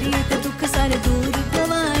दरिए ते दुख सारे दूर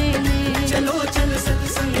गवाए ने चलो चल सत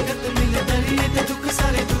संगत मिल दरिए ते दुख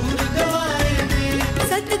सारे दूर गवाए ने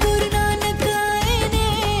सतगुरु नानक आए ने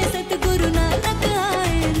सतगुरु नानक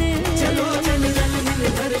आए ने चलो चल रल मिल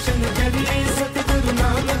दर्शन करिए सतगुरु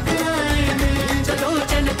नानक आए ने चलो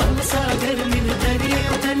चल भव सागर मिल दरिए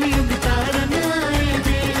कलयुग तारन आए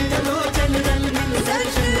ने चलो चल रल मिल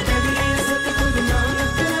दर्शन करिए सतगुरु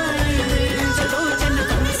नानक आए ने चलो चल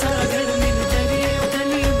भव सागर मिल दरिए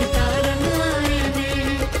कलयुग तारन आए ने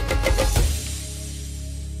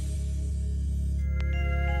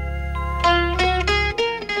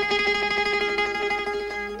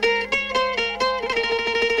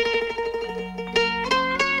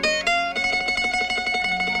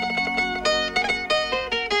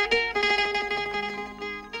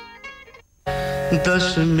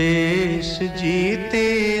दशमेश जी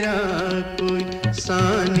तेरा कोई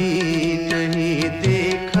सानी नहीं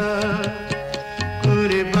देखा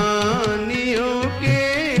कुर्बानियों के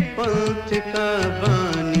पंथ का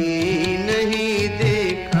बानी नहीं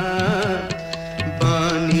देखा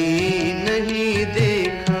बानी नहीं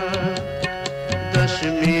देखा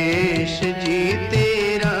दशमेश जी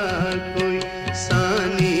तेरा कोई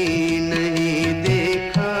सानी नहीं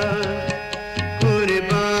देखा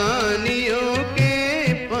कुर्बानियों के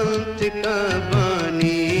पंथ का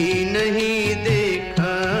बानी नहीं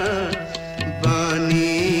देखा बानी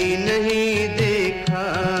नहीं देखा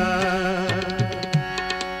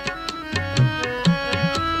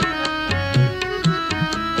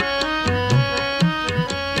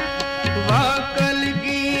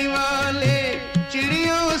वाकलगी वाले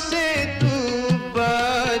चिड़ियों से तू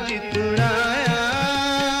बाज तुड़ाया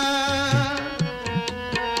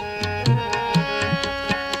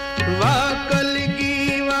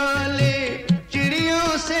वाकलगी वाले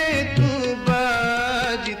चिड़ियों से तू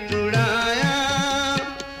बाज तुड़ाया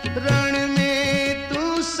रण में तू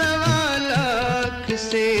 1.25 लाख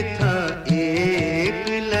से था एक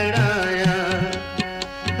लड़ाया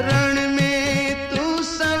रण में तू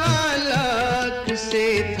 1.25 लाख से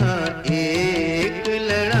था एक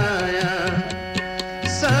लड़ाया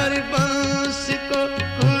सरबंस को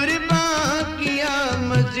कुर्बान किया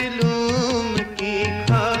मजलूम की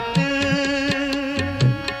खातिर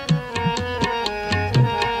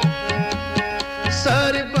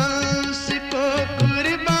सरबंस को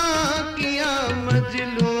कुर्बान किया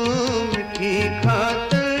मजलूम की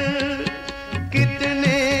खातिर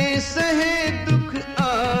कितने सहे दुख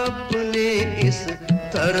आपने इस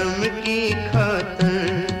धर्म की खातिर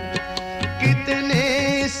कितने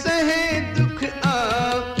सहे दुख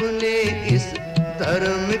आपने इस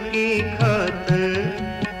धर्म की खातिर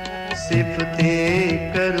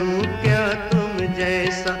सिफतें करूं क्या तुम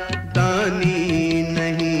जैसा दानी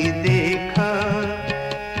नहीं देखा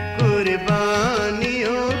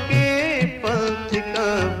कुर्बानियों के पंथ का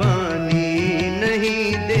बानी नहीं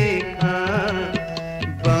देखा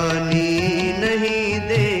बानी नहीं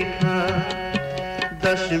देखा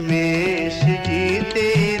दशमेश जी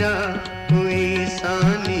तेरा कोई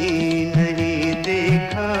सानी नहीं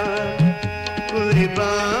देखा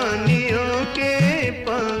कुर्बानियों के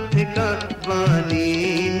पंथ का बानी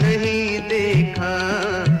नहीं देखा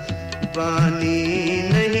बानी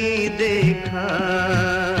नहीं देखा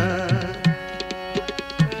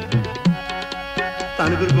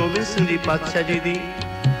ਧੰਨ ਗੁਰੂ ਗੋਬਿੰਦ ਸਿੰਘ ਜੀ ਪਾਤਸ਼ਾਹ ਜੀ ਦੀ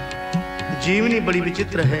जीवनी बड़ी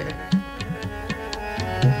विचित्र है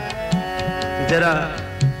जरा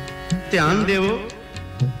ध्यान देवो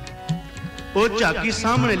ओ झाकी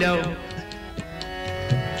सामने लियाओ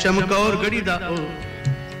चमकौर गढ़ी दा ओ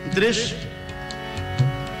दृश्य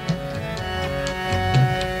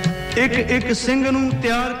एक एक ਸਿੰਘ ਨੂੰ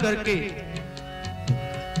ਤਿਆਰ ਕਰਕੇ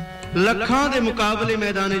ਲੱਖਾਂ ਦੇ ਮੁਕਾਬਲੇ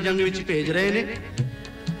ਮੈਦਾਨੇ ਜੰਗ ਵਿੱਚ ਭੇਜ ਰਹੇ ਨੇ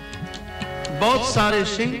ਬਹੁਤ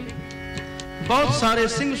ਸਾਰੇ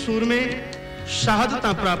ਸਿੰਘ ਸੂਰਮੇ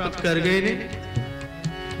ਸ਼ਹਾਦਤਾਂ ਪ੍ਰਾਪਤ ਕਰ ਗਏ ਨੇ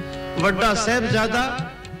ਵੱਡਾ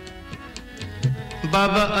ਸਾਹਿਬਜ਼ਾਦਾ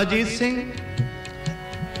ਬਾਬਾ ਅਜੀਤ ਸਿੰਘ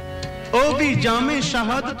ਉਹ ਵੀ ਜਾਮੇ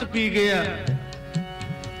ਸ਼ਹਾਦਤ ਪੀ ਗਿਆ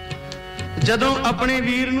ਜਦੋਂ ਆਪਣੇ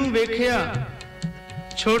ਵੀਰ ਨੂੰ ਵੇਖਿਆ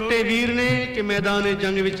छोटे वीर ने कि मैदान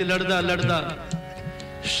जंग विच लड़दा लड़दा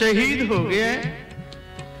शहीद हो गया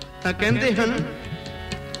तां कहंदे हन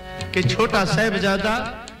कि छोटा साहिबजादा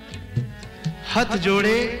हथ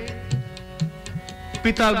जोड़े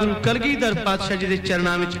पिता गुरु कलगीधर पातशाह जी दे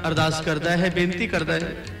चरणां विच अरदास करदा है बेनती करदा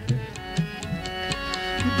है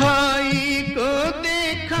भाई को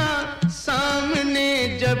देखा सामने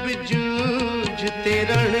जब जूझते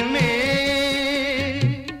रण में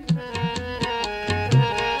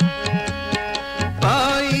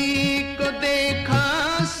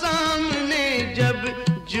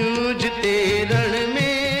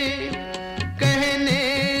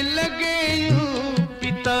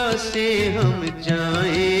से हम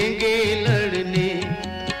जाएंगे लड़ने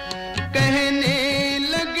कहने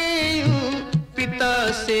लगे यूं पिता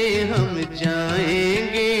से हम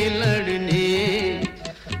जाएंगे लड़ने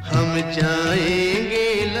हम जाएंगे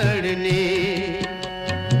लड़ने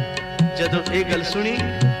जदों ये गल सुनी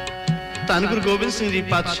धन गुरु गोबिंद सिंह जी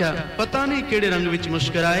पातशाह पता नहीं केड़े रंग विच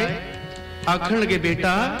मुस्कुराए आखण लगे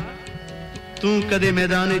बेटा तू कदे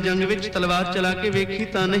मैदान जंग विच तलवार चला के वेखी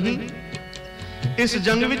तां नहीं इस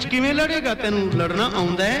जंग विच किवें लड़ेगा तैनू लड़ना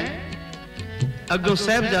आउंदा है अग्गों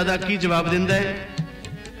साहिबजादा की जवाब दिंदा है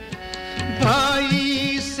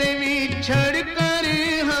भाई से विछड़ कर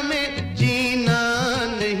हमें जीना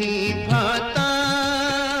नहीं भाता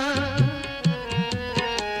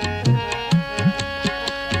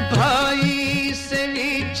भाई से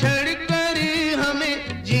विछड़ कर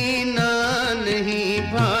हमें जीना नहीं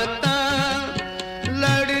भाता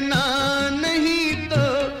लड़ना नहीं तो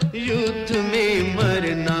युद्ध में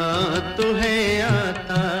मरना तो है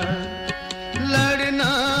आता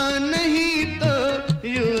लड़ना नहीं तो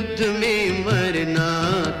युद्ध में मरना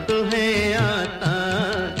तो है आता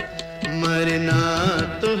मरना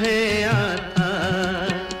तो है आता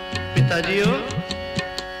पिताजीओ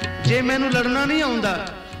जे मैनू लड़ना नहीं आउंदा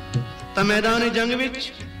तां मैदान जंग विच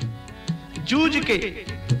जूझ के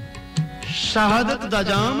शहादत दा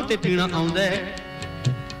जाम ते पीना आउंदा है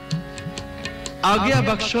आज्ञा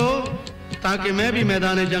बख्शो ताकि मैं भी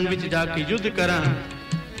मैदान जंग विच जाके युद्ध करा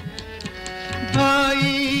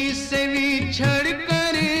भाई से विछड़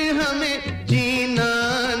कर हमें जीना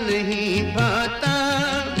नहीं भाता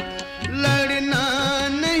लड़ना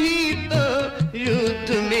नहीं तो युद्ध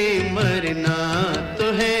में मरना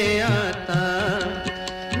तो है आता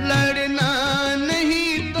लड़ना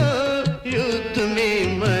नहीं तो युद्ध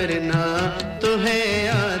में मरना तो है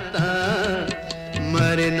आता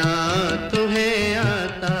मरना तो है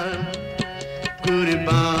आता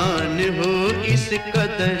कुर्बान हो इस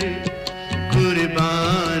कदर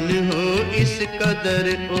कुर्बान हो इस कदर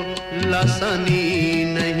ओ लासानी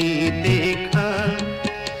नहीं देखा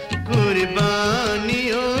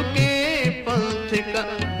कुर्बानियों के पंथ का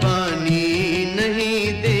बानी नहीं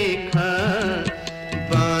देखा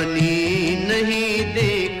बानी नहीं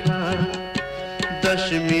देखा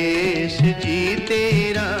दशमेश जी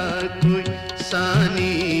तेरा कोई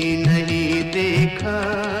सानी नहीं देखा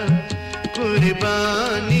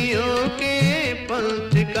कुर्बानियों के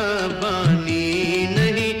पंथ का बानी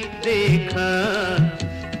नहीं देखा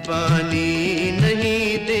बानी नहीं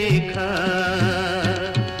देखा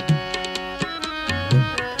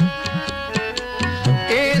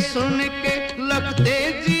ए सुन के लगते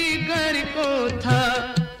जिगर को था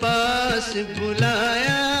पास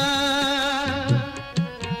बुलाया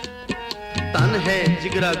तन है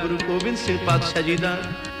जिगरा गुरु गोबिंद सिंह पातशाह जी दा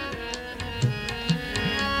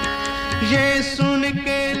ये सुन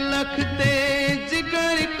के लखते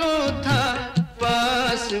जिगर को था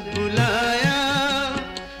पास बुलाया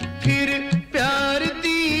फिर प्यार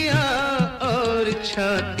दिया और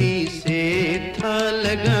छाती से था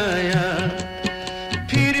लगाया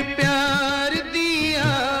फिर प्यार दिया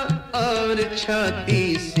और छाती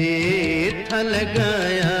से था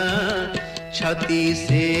लगाया छाती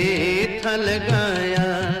से था लगाया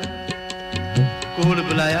कोल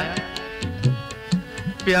बुलाया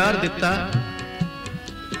प्यार दिता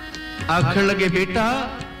आखण लगे बेटा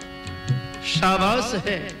शाबाश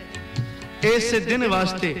है इस दिन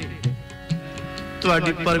वास्ते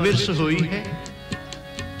तुहाडी परवरिश होई है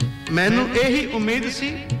मैनू यही उम्मीद सी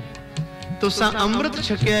तुसां अमृत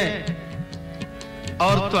छकिया है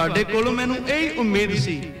और तुहाडे कोलों मैनू यही उम्मीद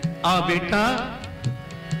सी आ बेटा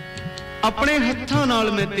अपने हत्थां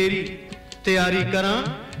नाल मैं तेरी तैयारी करां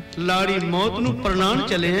लाड़ी मौत नू प्रणाम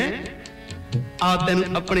चले हैं आ तैनू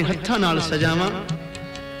अपने हत्थां नाल सजावां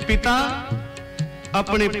पिता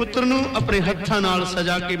अपने पुत्र नू अपने हत्थां नाल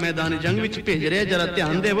सजा के मैदान जंग विच भेज रहा जरा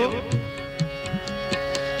ध्यान देवो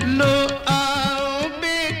लो आओ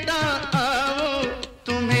बेटा आओ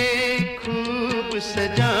तुम्हें खूब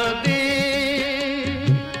सजा दे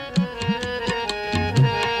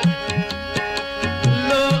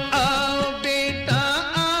लो आओ बेटा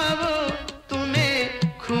आओ तुम्हें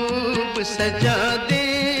खूब सजा दे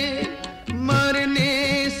मरने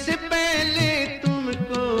से पहले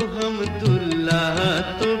तुमको हम दुल्हा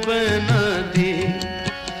तो बना दे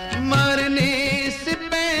मरने से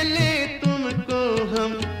पहले तुमको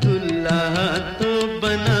हम दुल्हा तो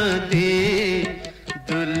बना दे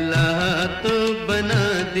दुल्हा तो बना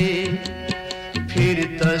दे फिर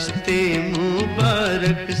दस्ते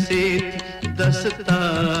मुबारक से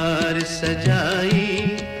दस्तार सजाई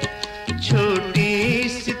छोटी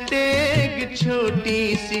सी तेग छोटी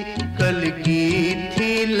सी कलगी थी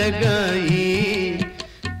लगाई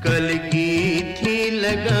कलगी थी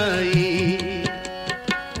लगाई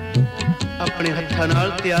अपने हत्थां नाल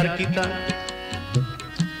तैयार कीता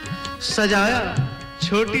सजाया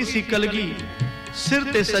छोटी सी कलगी सिर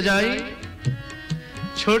ते सजाई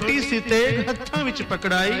छोटी सी तेग हत्थां विच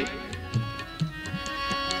पकड़ाई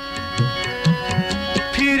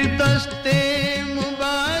फिर दस्ते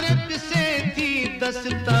मुबारक से थी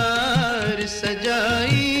दस्तार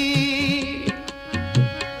सजाई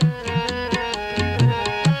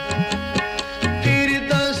फिर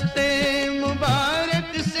दस्ते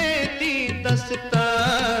मुबारक से थी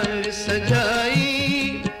दस्तार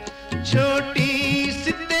सजाई छोटी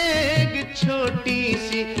सी तेग छोटी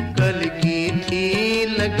सी कलगी थी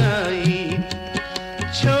लगाई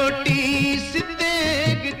छोटी सी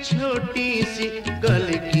तेग छोटी सी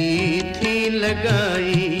कलगी थी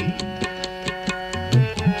लगाई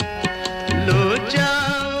लो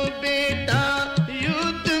जाओ बेटा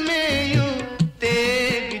युद्ध में यूं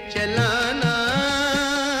तेग चलाना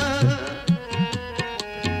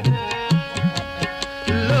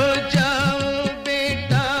लो जाओ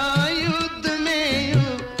बेटा युद्ध में यूं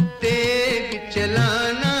तेग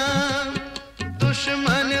चलाना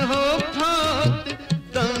दुश्मन हो फौत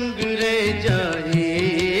दंग रह जाए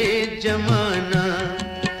जमाना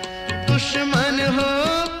दुश्मन हो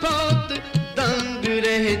फौत दंग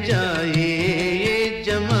रह जाए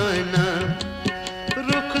जमाना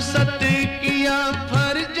रुखसत किया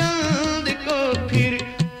फरजंद को फिर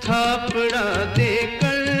थापड़ा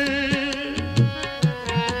देकर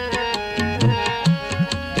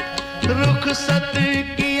रुखसत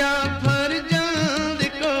किया फरजंद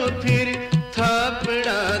को फिर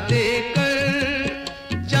थापड़ा देकर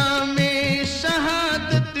जामे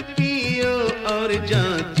शहादत पियो और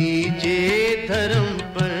जान दीजिए धर्म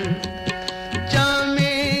पर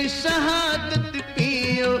जामे शहादत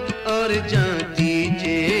पियो और जान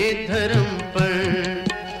दीजिए धर्म पर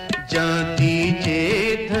जान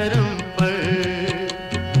दीजिए धर्म पर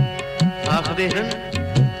आखदे हैं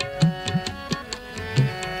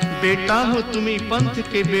बेटा हो तुम्ही पंथ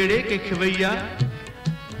के बेड़े के खवैया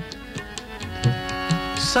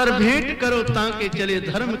सर भेंट करो ताके चले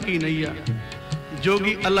धर्म की नैया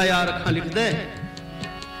जोगी अल्लाह यार खां लिखदा है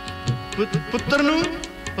पुत्र नू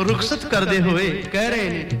रुखसत करदे होए कह रहे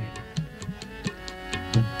ने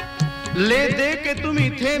ले दे के तुम ही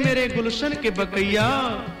थे मेरे गुलशन के बकैया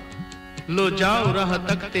लो जाओ राह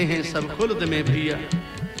तकते हैं सब खुल्द में भैया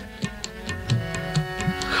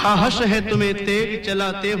ख्वाहिश है तुम्हें तेग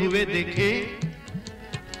चलाते हुए देखे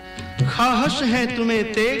ख्वाहिश है तुम्हें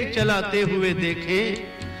तेग चलाते हुए देखे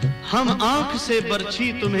हम आंख से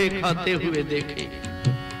बरछी तुम्हें खाते हुए देखे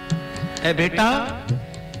ए बेटा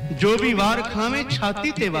जो भी वार खावे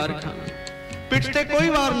छाती ते वार खावे पिठ ते कोई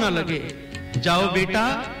वार ना लगे जाओ बेटा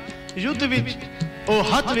युद्ध विच ओ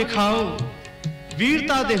हथ विखाओ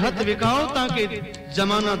वीरता दे हथ विखाओ ताकि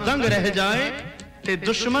जमाना दंग रह जाए ते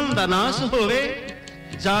दुश्मन दा नाश होवे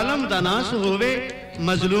जालम दा नाश होवे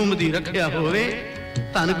मजलूम दी रखिया होवे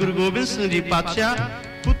धन गुरु गोबिंद सिंह जी पातशाह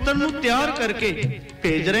पुत्र नू तैयार करके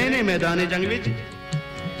भेज रहे ने मैदाने जंग विच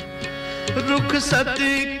रुख सत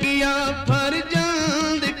किया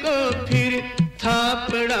फरजंद को फिर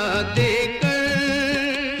थापड़ा देकर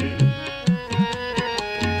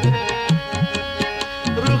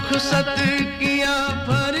रुख सत किया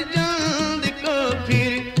फरजंद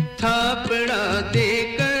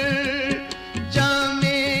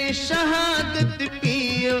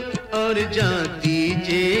और जाती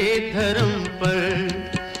जे धर्म पर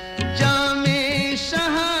जामे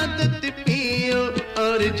शहादत पियो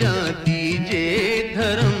और जाती जे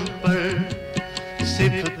धर्म पर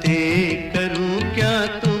सिफते करूं क्या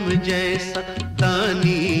तुम जैसा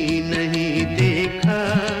दानी नहीं देखा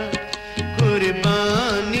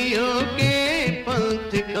कुर्बानियों के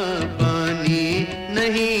पंथ का बानी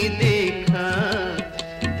नहीं देखा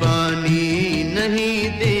बानी नहीं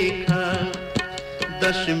देखा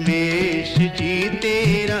दशमेश जी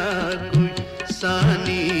तेरा कोई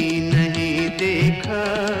सानी नहीं देखा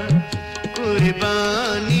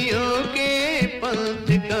कुर्बानियों के पंथ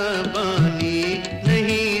का बानी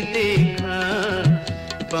नहीं देखा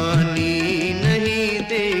बानी नहीं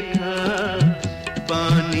देखा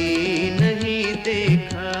बानी नहीं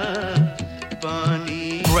देखा बानी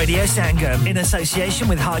Radio Sangam in association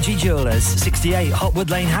with Haji Jewellers, 68 Hotwood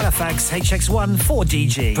Lane, Halifax, HX1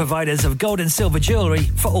 4DG. Providers of gold and silver jewellery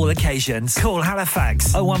for all occasions. Call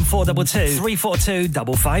Halifax 01422 342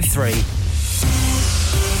 553.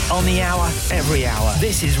 On the hour, every hour.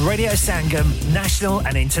 This is Radio Sangam, national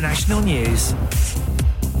and international news.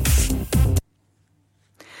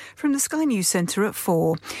 From the Sky News Centre at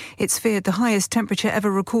 4. It's feared the highest temperature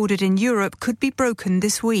ever recorded in Europe could be broken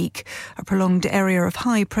this week. A prolonged area of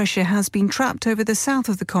high pressure has been trapped over the south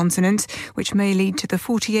of the continent, which may lead to the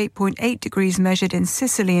 48.8 degrees measured in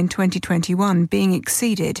Sicily in 2021 being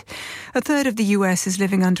exceeded. A third of the US is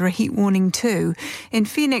living under a heat warning too. In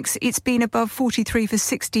Phoenix, it's been above 43 for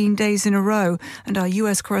 16 days in a row, and our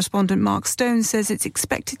US correspondent Mark Stone says it's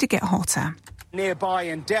expected to get hotter. Nearby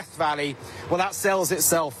in Death Valley, well, that sells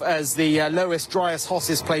itself as the lowest, driest,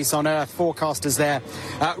 hottest place on Earth. Forecasters there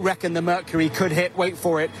reckon the mercury could hit, wait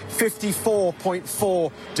for it,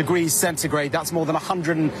 54.4 degrees centigrade. That's more than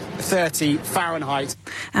 130 Fahrenheit.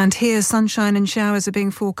 And here, sunshine and showers are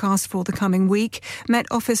being forecast for the coming week. Met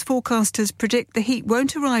Office forecasters predict the heat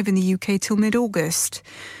won't arrive in the UK till mid-August.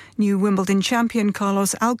 New Wimbledon champion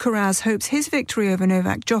Carlos Alcaraz hopes his victory over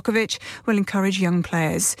Novak Djokovic will encourage young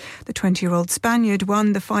players. The 20-year-old Spaniard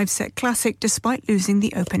won the 5-set classic despite losing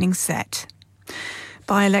the opening set.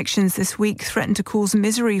 By-elections this week threaten to cause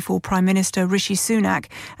misery for Prime Minister Rishi Sunak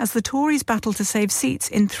as the Tories battle to save seats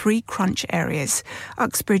in 3 crunch areas.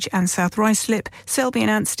 Uxbridge and South Ruislip, Selby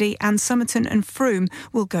and Anstey and Somerton and Frome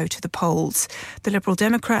will go to the polls. The Liberal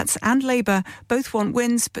Democrats and Labour both want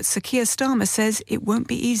wins, but Sir Keir Starmer says it won't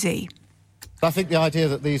be easy. I think the idea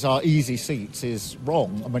that these are easy seats is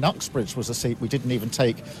wrong. I mean, Uxbridge was a seat we didn't even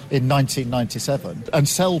take in 1997, and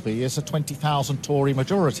Selby is a 20,000 Tory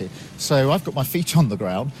majority. So I've got my feet on the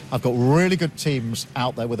ground. I've got really good teams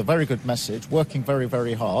out there with a very good message, working very,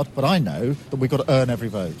 very hard, but I know that we've got to earn every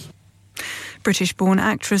vote. British-born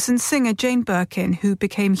actress and singer Jane Birkin, who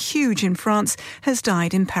became huge in France, has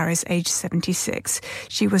died in Paris aged 76.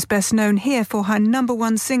 She was best known here for her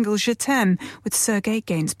 #1 single Je t'aime with Sergei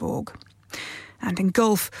Gainsbourg. And in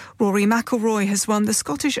golf, Rory McIlroy has won the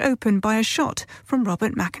Scottish Open by a shot from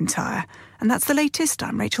Robert McIntyre. And that's the latest.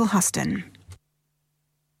 I'm Rachel Huston.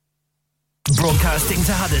 Broadcasting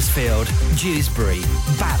to Huddersfield, Dewsbury,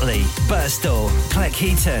 Batley, Birstall,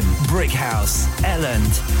 Cleckheaton, Brickhouse,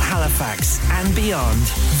 Elland, Halifax and beyond.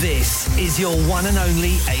 This is your one and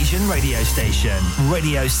only Asian radio station.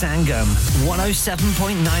 Radio Sangam,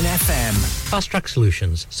 107.9 FM. Fast Track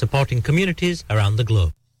Solutions, supporting communities around the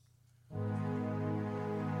globe.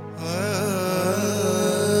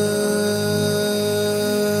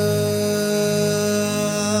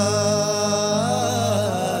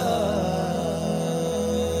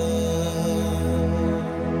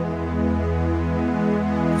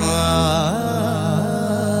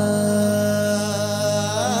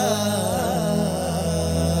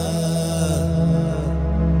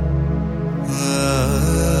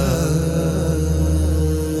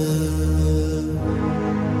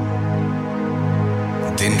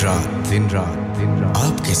 दिन रात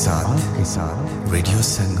आपके साथ radio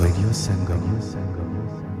संगम।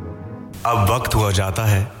 अब वक्त हुआ जाता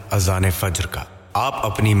है अज़ान फज्र का। आप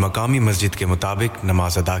अपनी मकामी मस्जिद के मुताबिक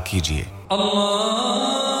नमाज अदा कीजिए।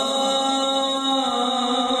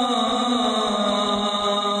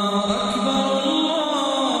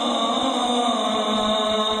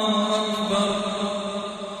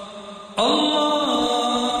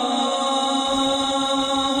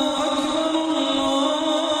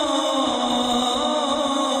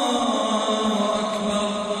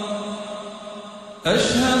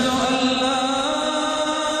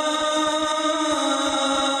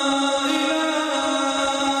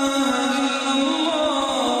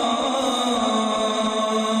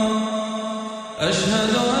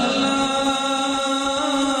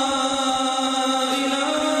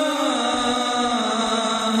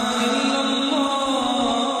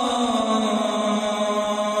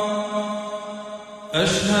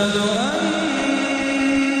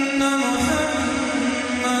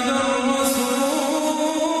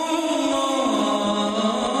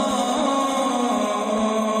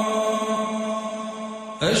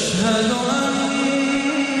 أشهد أن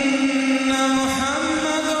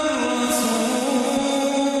محمد رسول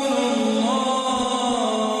الله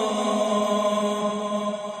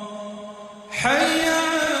حي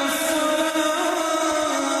على الصلاة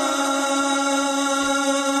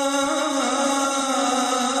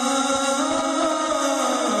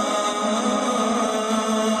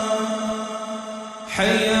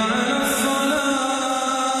حي على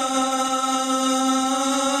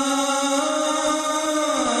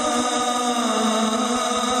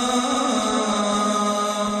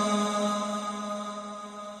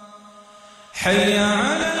حي على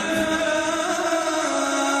الفلاح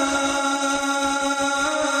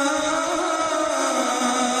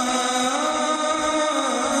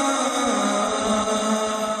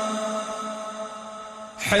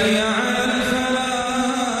حي على الفلاح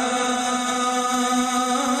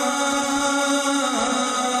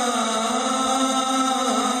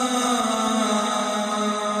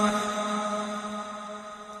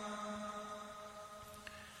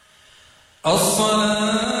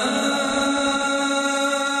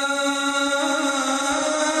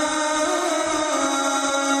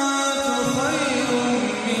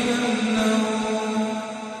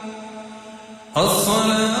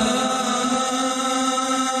الصلاة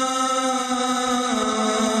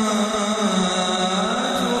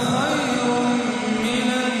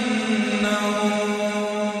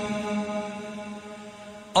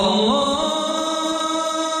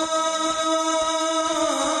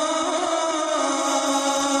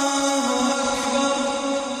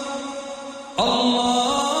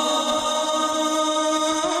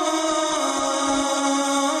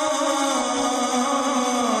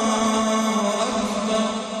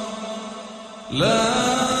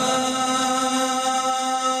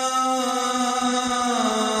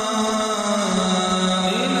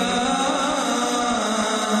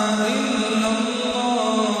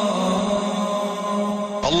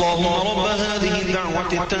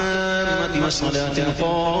الصلاة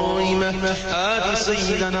القائمة آت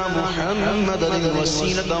سيدنا محمد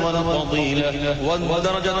الوسيلة والفضيلة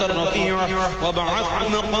والدرجة الرفيعة وابعثه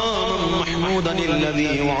مقاما محمودا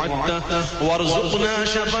الذي وعدته وارزقنا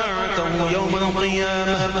شفاعته يوم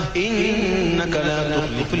القيامة إنك لا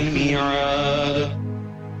تخلف الميعاد.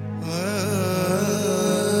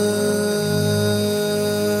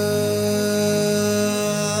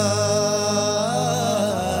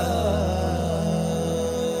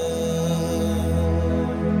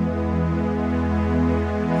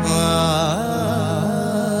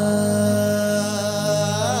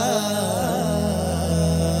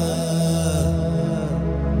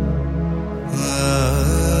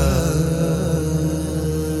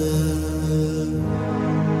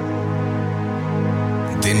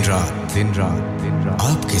 दिन रात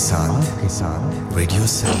आपके साथ रेडियो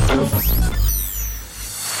संगम।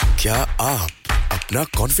 क्या आप अपना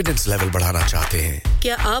कॉन्फिडेंस लेवल बढ़ाना चाहते हैं?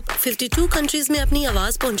 क्या आप 52 कंट्रीज में अपनी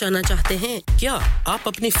आवाज पहुंचाना चाहते हैं? क्या आप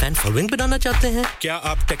अपनी फैन फॉलोइंग बनाना चाहते हैं? क्या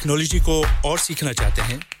आप टेक्नोलॉजी को और सीखना चाहते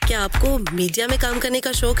हैं? क्या आपको मीडिया में काम करने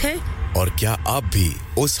का शौक है? और क्या आप भी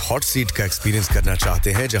उस हॉट सीट का एक्सपीरियंस करना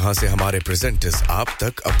चाहते हैं जहां से हमारे प्रेजेंटर्स आप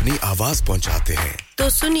तक अपनी आवाज पहुंचाते हैं? तो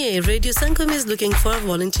सुनिए, radio Sangam is looking for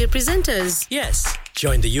volunteer presenters. Yes,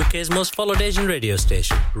 join the UK's most followed Asian radio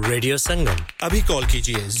station, Radio Sangam. अभी कॉल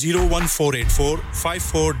कीजिए 01484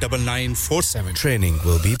 549947. Training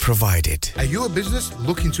will be provided. Are you a business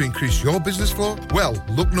looking to increase your business flow? Well,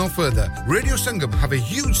 look no further. Radio Sangam have a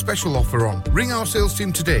huge special offer on. Ring our sales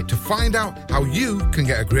team today to find out how you can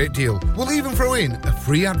get a great deal. We'll even throw in a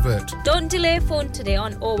free advert. Don't delay, phone today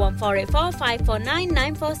on 01484 549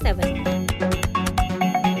 947.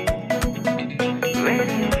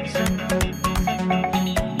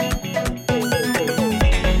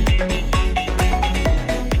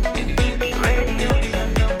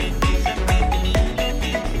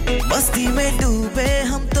 मस्ती में डूबे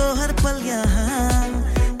हम तो हर पल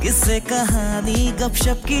यहाँ किस्से कहानी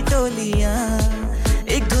गपशप की टोलियाँ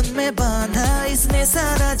एक धुन में बांधा इसने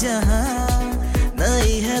सारा जहां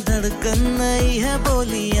नई है धड़कन नई है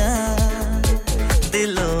बोलियां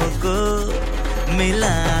दिलों को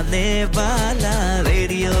मिलाने वाला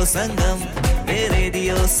रेडियो संगम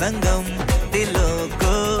दिलों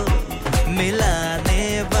को मिलाने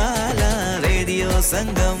वाला रेडियो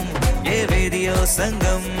संगम ये रेडियो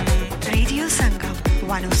संगम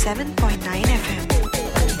 107.9 FM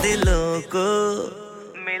दिलों को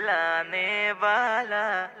मिलाने वाला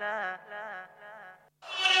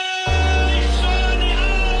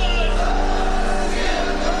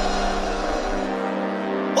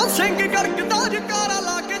ओ सिंह करकदा जकारा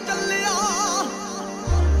लाके चलिया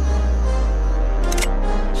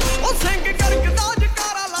ओ सिंह करकदा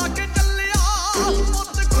जकारा लाके चलिया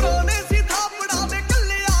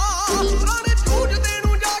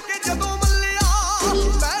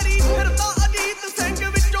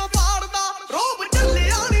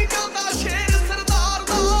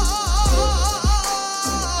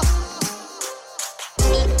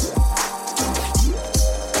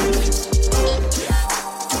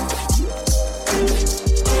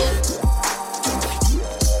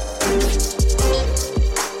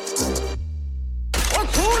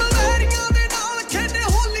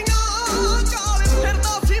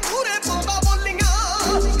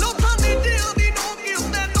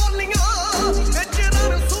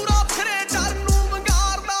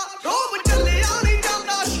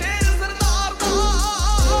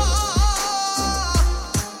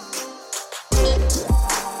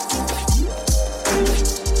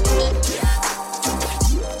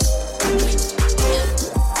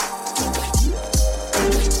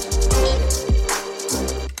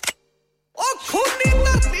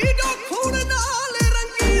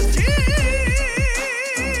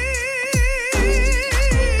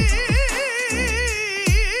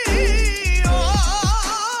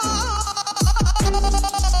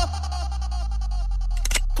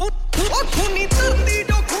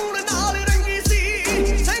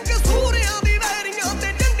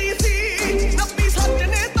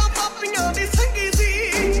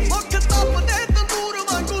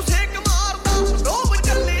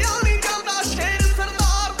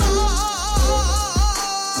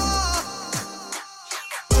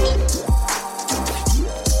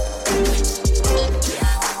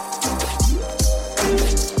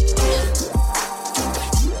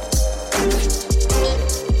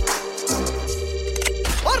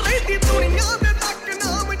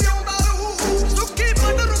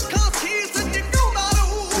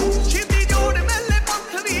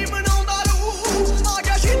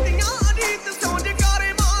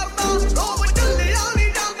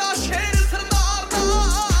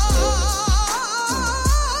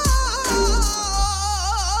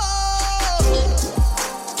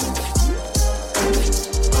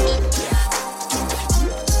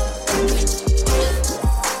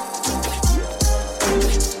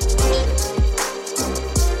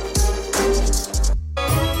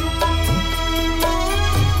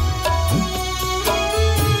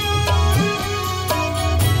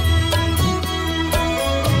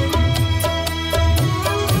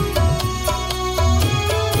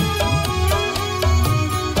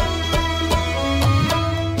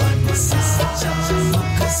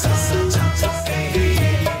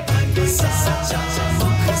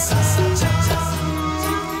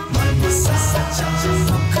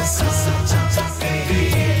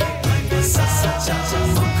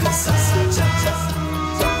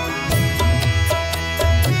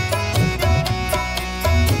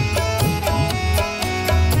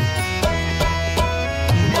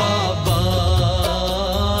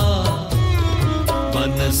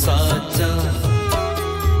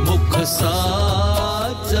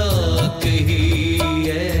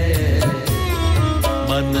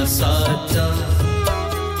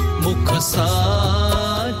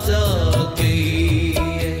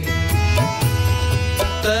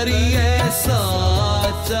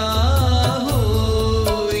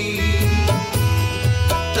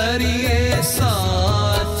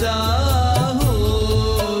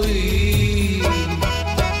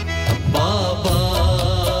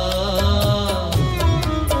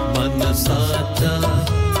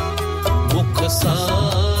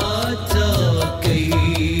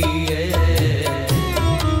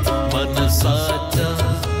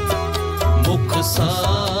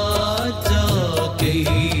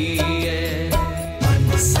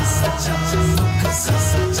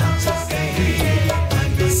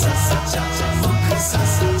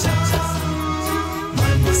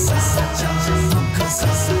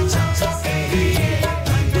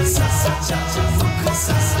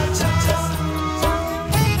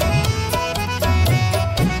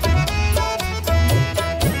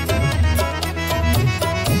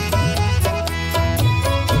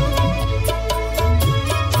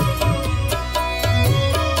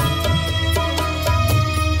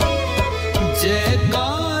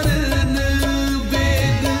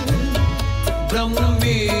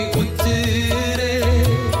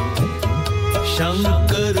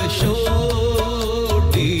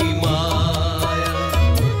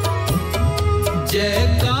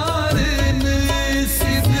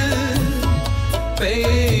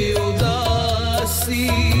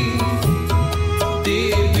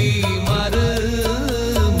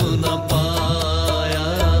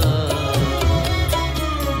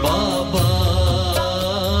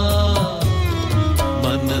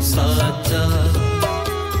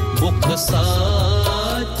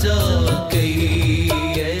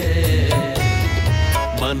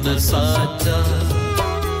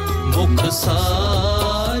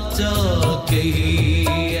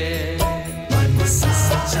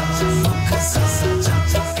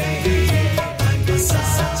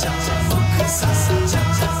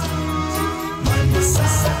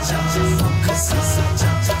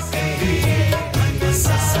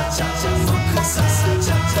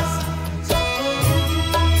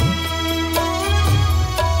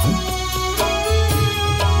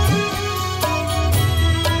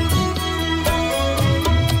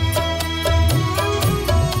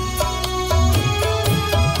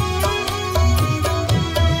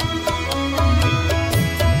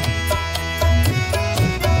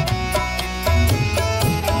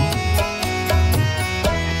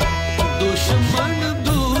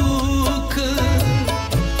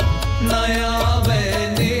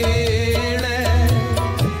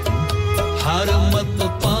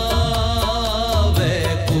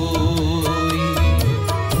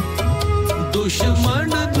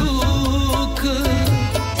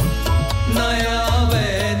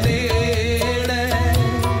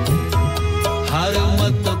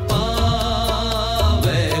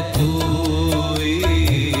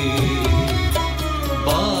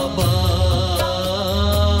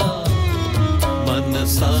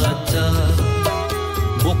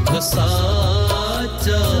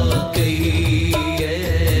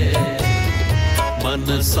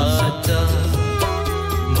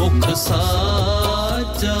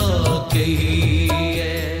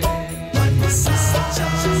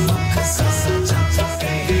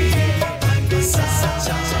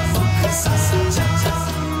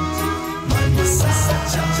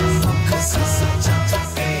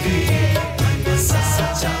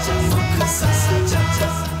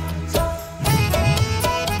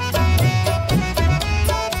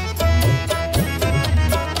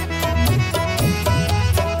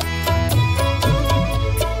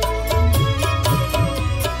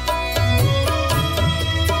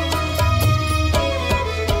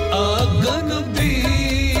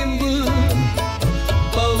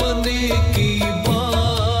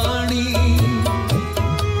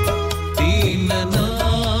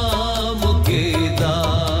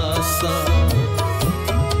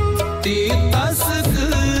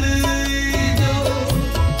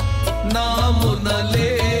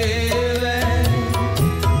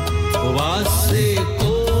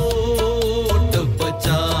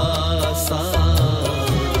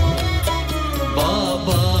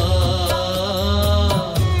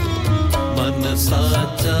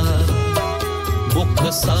मुख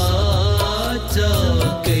साचा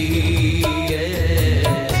कहिए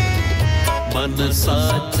मन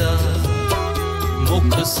साचा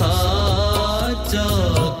मुख साचा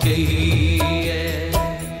कहिए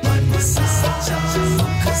मन साचा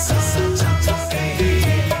मुख साचा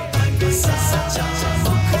कहिए मन साचा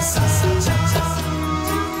मुख साचा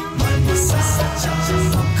मन साचा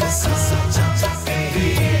मुख साचा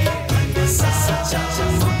कहिए मन साचा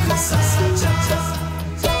मुख साचा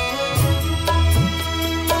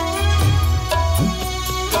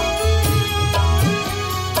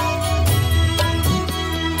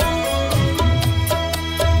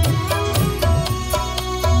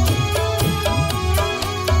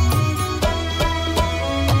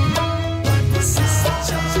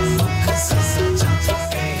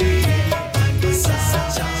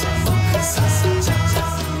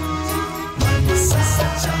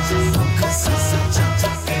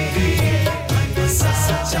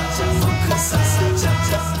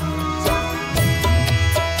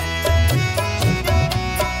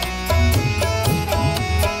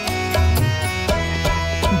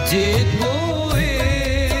जे को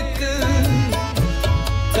एक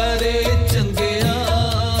करे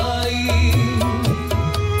चंगियाई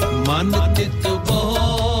मन चित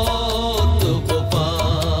बहुत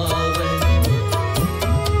बपावे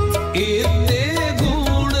इते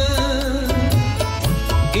गुण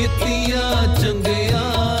इतिया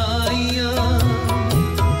चंगियाइयां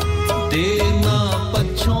देना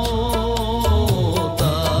पछोतावे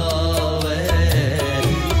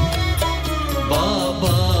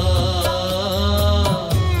बाबा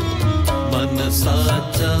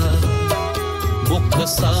साचा मुख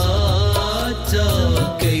साचा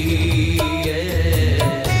कहिए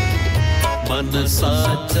मन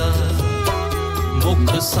साचा मुख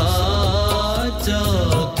साचा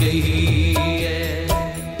कहिए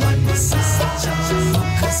मन साचा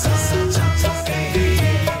मुख साचा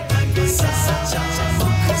कहिए मन साचा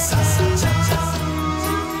मुख साचा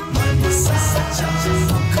मन साचा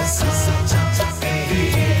मुख साचा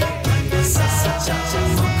कहिए मन साचा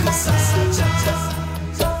मुख साचा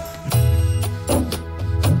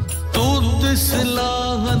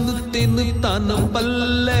सलाहन तिन तन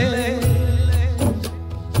पल्ले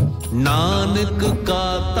नानक का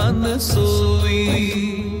तन सोई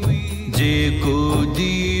जे को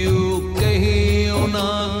जियो कहे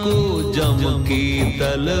उना को जम की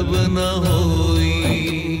तलब न होई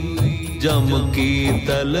जम की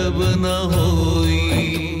तलब न होई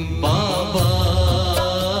बाबा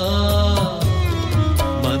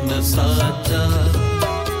मन साचा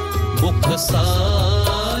मुख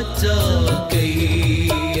साचा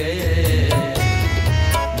कहिए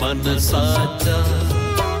मन साचा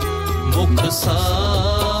मुख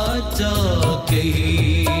साचा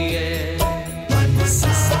कहिए मन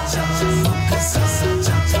साचा मुख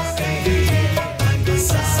साचा कहिए मन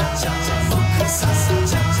साचा मुख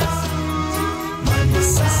साचा मन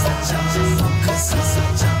साचा मुख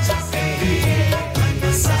साचा कहिए मन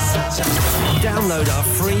साचा Download our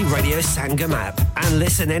free Radio Sangam app and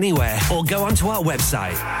listen anywhere or go onto our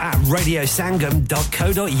website at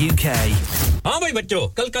radiosangam.co.uk. हाँ भाई बच्चों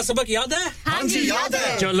कल का सबक याद है हाँ जी याद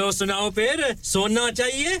है चलो सुनाओ फिर सोना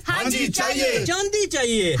चाहिए हाँ जी चाहिए चांदी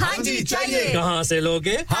चाहिए हाँ जी चाहिए कहाँ से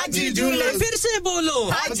लोगे हाँ जी जूलर्स फिर से बोलो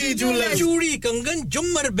हाँ जी जूलर्स चूड़ी कंगन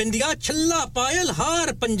झुमर बिंदिया छल्ला पायल हार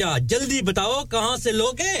पंजा जल्दी बताओ कहाँ से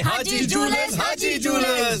लोगे हाँ जी जूलर्स हाँ जी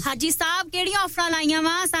जूलर्स हाजी साहब केड़ी ऑफर लाईयां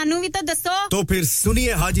वा सानू भी तो दसो तो फिर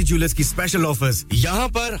सुनिए हाजी जूलर्स की स्पेशल ऑफर्स यहाँ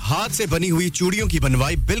पर हाथ से बनी हुई चूड़ियों की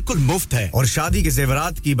बनवाई बिल्कुल मुफ्त है और शादी के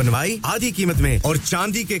जेवरात की बनवाई आधी कीमत में और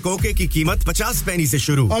चांदी के कोके की कीमत 50 पैसे से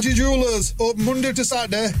शुरू Haji Jewellers open Monday to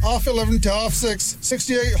Saturday half 11 to half 6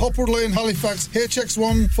 68 Hopwood Lane Halifax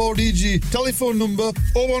HX1 4DG telephone number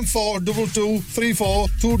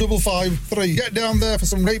 01422342553 get down there for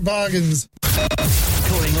some great bargains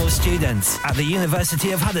Calling all students at the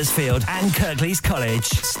University of Huddersfield and Kirklees College.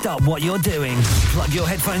 Stop what you're doing. Plug your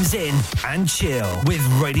headphones in and chill with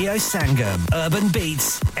Radio Sangam. Urban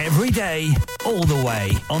beats every day, all the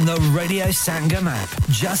way on the Radio Sangam app.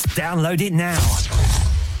 Just download it now.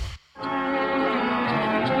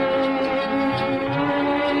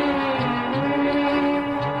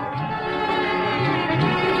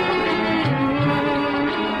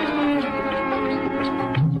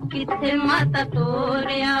 माता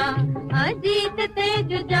तोरिया अजीत ते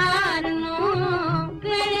जुजार नु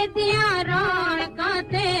वेले दियां रौनकां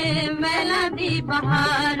ते मैला दी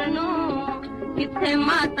बहार नु किथे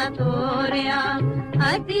माता तोरिया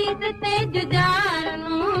अजीत ते जुजार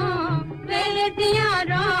नु वेले दियां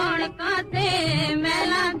रौनकां ते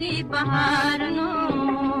मैला दी बहार नु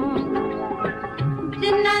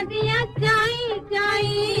जिन्ना दियां चाई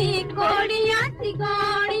चाई कोड़ियां सी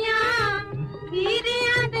ਗਾਣੀਆਂ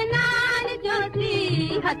ਹੀਰਿਆਂ ਦੇ ਨਾਲ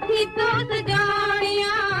ਜੋਤੀ ਹੱਥੀ ਤੋਂ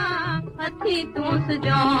ਸਜਾਉਣੀਆਂ ਹੱਥੀ ਤੋਂ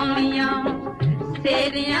ਸਜਾਉਣੀਆਂ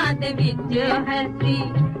ਸੇਰਿਆਂ ਦੇ ਵਿੱਚ ਹੈ ਸੀ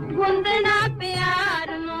ਗੁੰਦਣਾ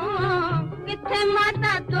ਪਿਆਰ ਨੂੰ ਕਿੱਥੇ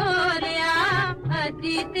ਮਾਤਾ ਤੋਰਿਆ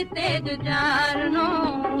ਅਜੀਤ ਤੇ ਜੁਝਾਰ ਨੂੰ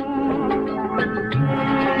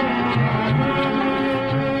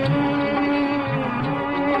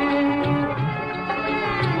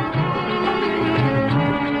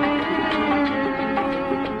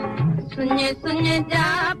ਸੁਨੇ ਸੁਨੇ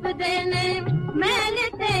ਜਾਪਦੇ ਨੇ ਮੈਲੇ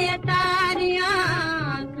ਤੇ ਅਟਾਰੀਆਂ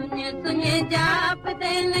ਸੁਨੇ ਸੁਨੇ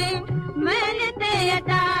ਜਾਪਦੇ ਨੇ ਮੈਲੇ ਤੇ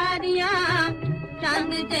ਅਟਾਰੀਆਂ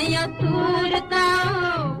ਚੰਦ ਜਿਹਾ ਸੂਰਤਾਂ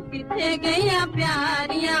ਕਿੱਥੇ ਗਈਆਂ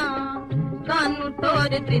ਪਿਆਰੀਆਂ ਕਾਨੂੰ ਤੋੜ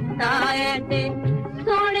ਦਿੱਤਾ ਐਡੇ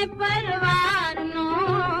ਸੋਹਣੇ ਪਰਿਵਾਰ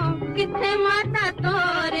ਨੂੰ ਕਿੱਥੇ ਮਾਤਾ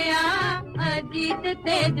ਤੋਰਿਆ ਅਜੀਤ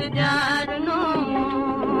ਤੇ ਜੁਝਾਰ ਨੂੰ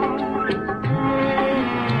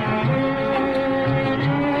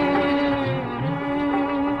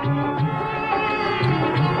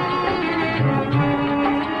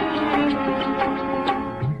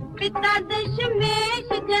ਪਿਤਾ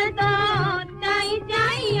ਦਸ਼ਮੇਸ਼ ਜਦੋਂ ਚਾਈ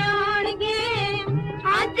ਚਾਈ ਆਉਣਗੇ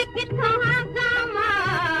ਅੱਜ ਕਿੱਥੋਂ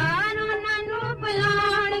ਹਜ਼ਾਮਾਰ ਉਹਨਾਂ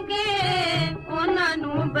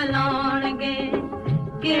ਨੂੰ ਬੁਲਾਉਣਗੇ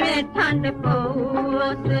ਕਿਵੇਂ ਠੰਡ ਪਊ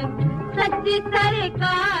ਉਸ ਸੱਚੀ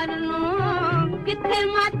ਸਰਕਾਰ ਨੂੰ ਕਿੱਥੇ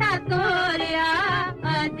ਮਾਤਾ ਤੋਰਿਆ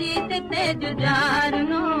ਅਜੀਤ ਤੇ ਜੁਝਾਰ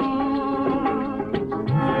ਨੂੰ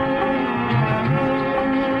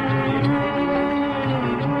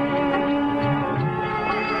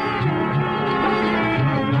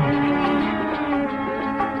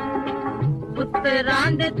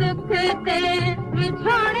ਪੁੱਤਰਾਂ ਦੇ ਦੁੱਖ ਤੇ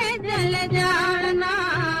ਵਿਛੋੜੇ ਜਲ ਜਾਣਾ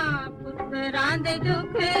ਪੁੱਤਰਾਂ ਦੇ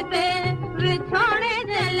ਦੁੱਖ ਤੇ ਵਿਛੋੜੇ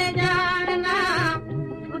ਜਲ ਜਾਣਾ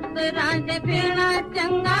ਪੁੱਤਰਾਂ ਦੇ ਬਿਨਾ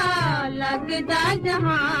ਚੰਗਾ ਲੱਗਦਾ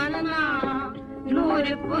ਜਹਾਨ ਨਾ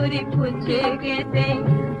ਨੂਰਪੁਰੀ ਪੁੱਛੇਗੇ ਤੇ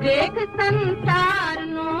ਦੇਖ ਸੰਸਾਰ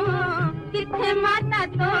ਨੂੰ ਕਿੱਥੇ ਮਾਤਾ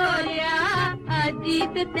ਤੋਰਿਆ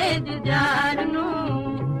ਅਜੀਤ ਤੇ ਜੁਝਾਰ ਨੂੰ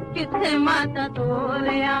ਕਿੱਥੇ ਮਾਤਾ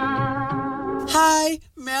ਤੋਰਿਆ ਹਾਈ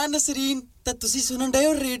ਮੈਂ ਨਸਰੀਨ ਤੇ ਤੁਸੀਂ ਸੁਣਨ ਰਹੇ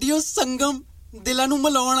ਹੋ ਰੇਡੀਓ ਸੰਗਮ ਦਿਲਾਂ ਨੂੰ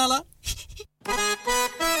ਮਿਲਾਉਣ ਵਾਲਾ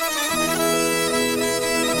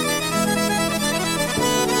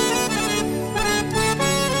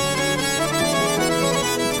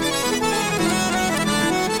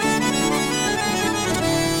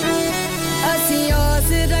ਅਸੀਂ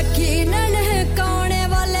ਆਸ ਰੱਖੀ ਨਨਕਾਣੇ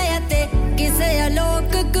ਵਾਲੇ ਅਤੇ ਕਿਸੇ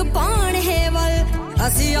ਅਲੋਕਕ ਪਾਣੇ ਵੱਲ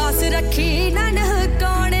ਅਸੀਂ ਆਸ ਰੱਖੀ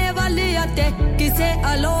ਨਨਕਾਣੇ ਵਾਲੇ ਅਤੇ ਕਿਸੇ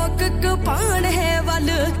ਅਲੋਕਕ ਪਾਣੇ ਵੱਲ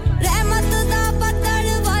ਰਹਿਮਤ ਦਾ ਬੱਦਲ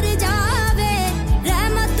ਵਰ ਜਾਵੇ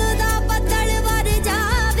ਰਹਿਮਤ ਦਾ ਬੱਦਲ ਵਰ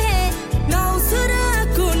ਜਾਵੇ ਨਾ ਉਸਰ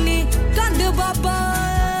ਕੋਨੀ ਕੰਦ ਬਾਬਾ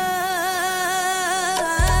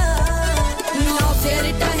ਨਾ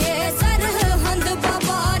ਫਿਰ ਟਹੇ ਸਰਹੰਦ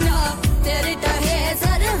ਬਾਬਾ ਨਾ ਤੇਰੇ ਟਹੇ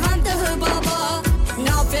ਸਰਹੰਦ ਬਾਬਾ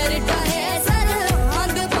ਨਾ ਫਿਰ ਟਹੇ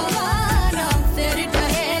ਸਰਹੰਦ ਬਾਬਾ ਨਾ ਤੇਰੇ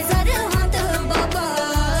ਟਹੇ ਸਰਹੰਦ ਬਾਬਾ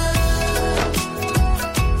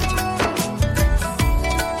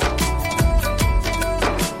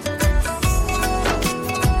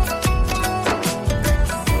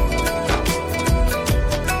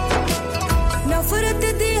ਨਫ਼ਰਤ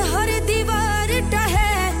ਦੀ ਹਰ ਦੀਵਾਰ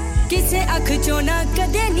ਟਹੇ ਕਿਸੇ ਅੱਖ ਚੋਂ ਨਾ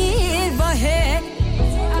ਕਦੇ ਨੀ ਵਹੇ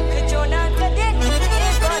ਅੱਖ ਚੋਂ ਨਾ ਕਦੇ ਨੀ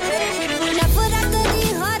ਵਹੇ ਨਫ਼ਰਤ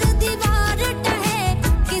ਦੀ ਹਰ ਦੀਵਾਰ ਟਹੇ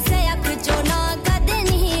ਕਿਸੇ ਅੱਖ ਚੋਂ ਨਾ ਕਦੇ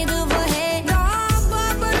ਨੀ ਵਹੇ ਨਾ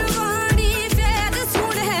ਬਾਬਰ ਵਾਣੀ ਵੇਦ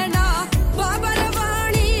ਸੁਣੇ ਨਾ ਬਾਬਰ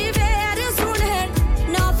ਵਾਣੀ ਵੇਦ ਸੁਣੇ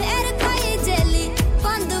ਨਾ ਫੇਰ ਕੋਈ ਜੇਲੀ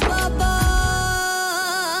ਬੰਦ ਬਾਬਾ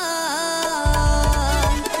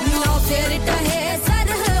ਨਾ ਫੇਰ ਟਹੇ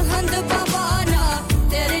ਸਰਹੰਦ ਬਾਬਾ ਨਾ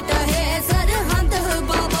ਤੇਰੇ ਟਹੇ ਸਰਹੰਦ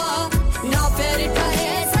ਬਾਬਾ ਨਾ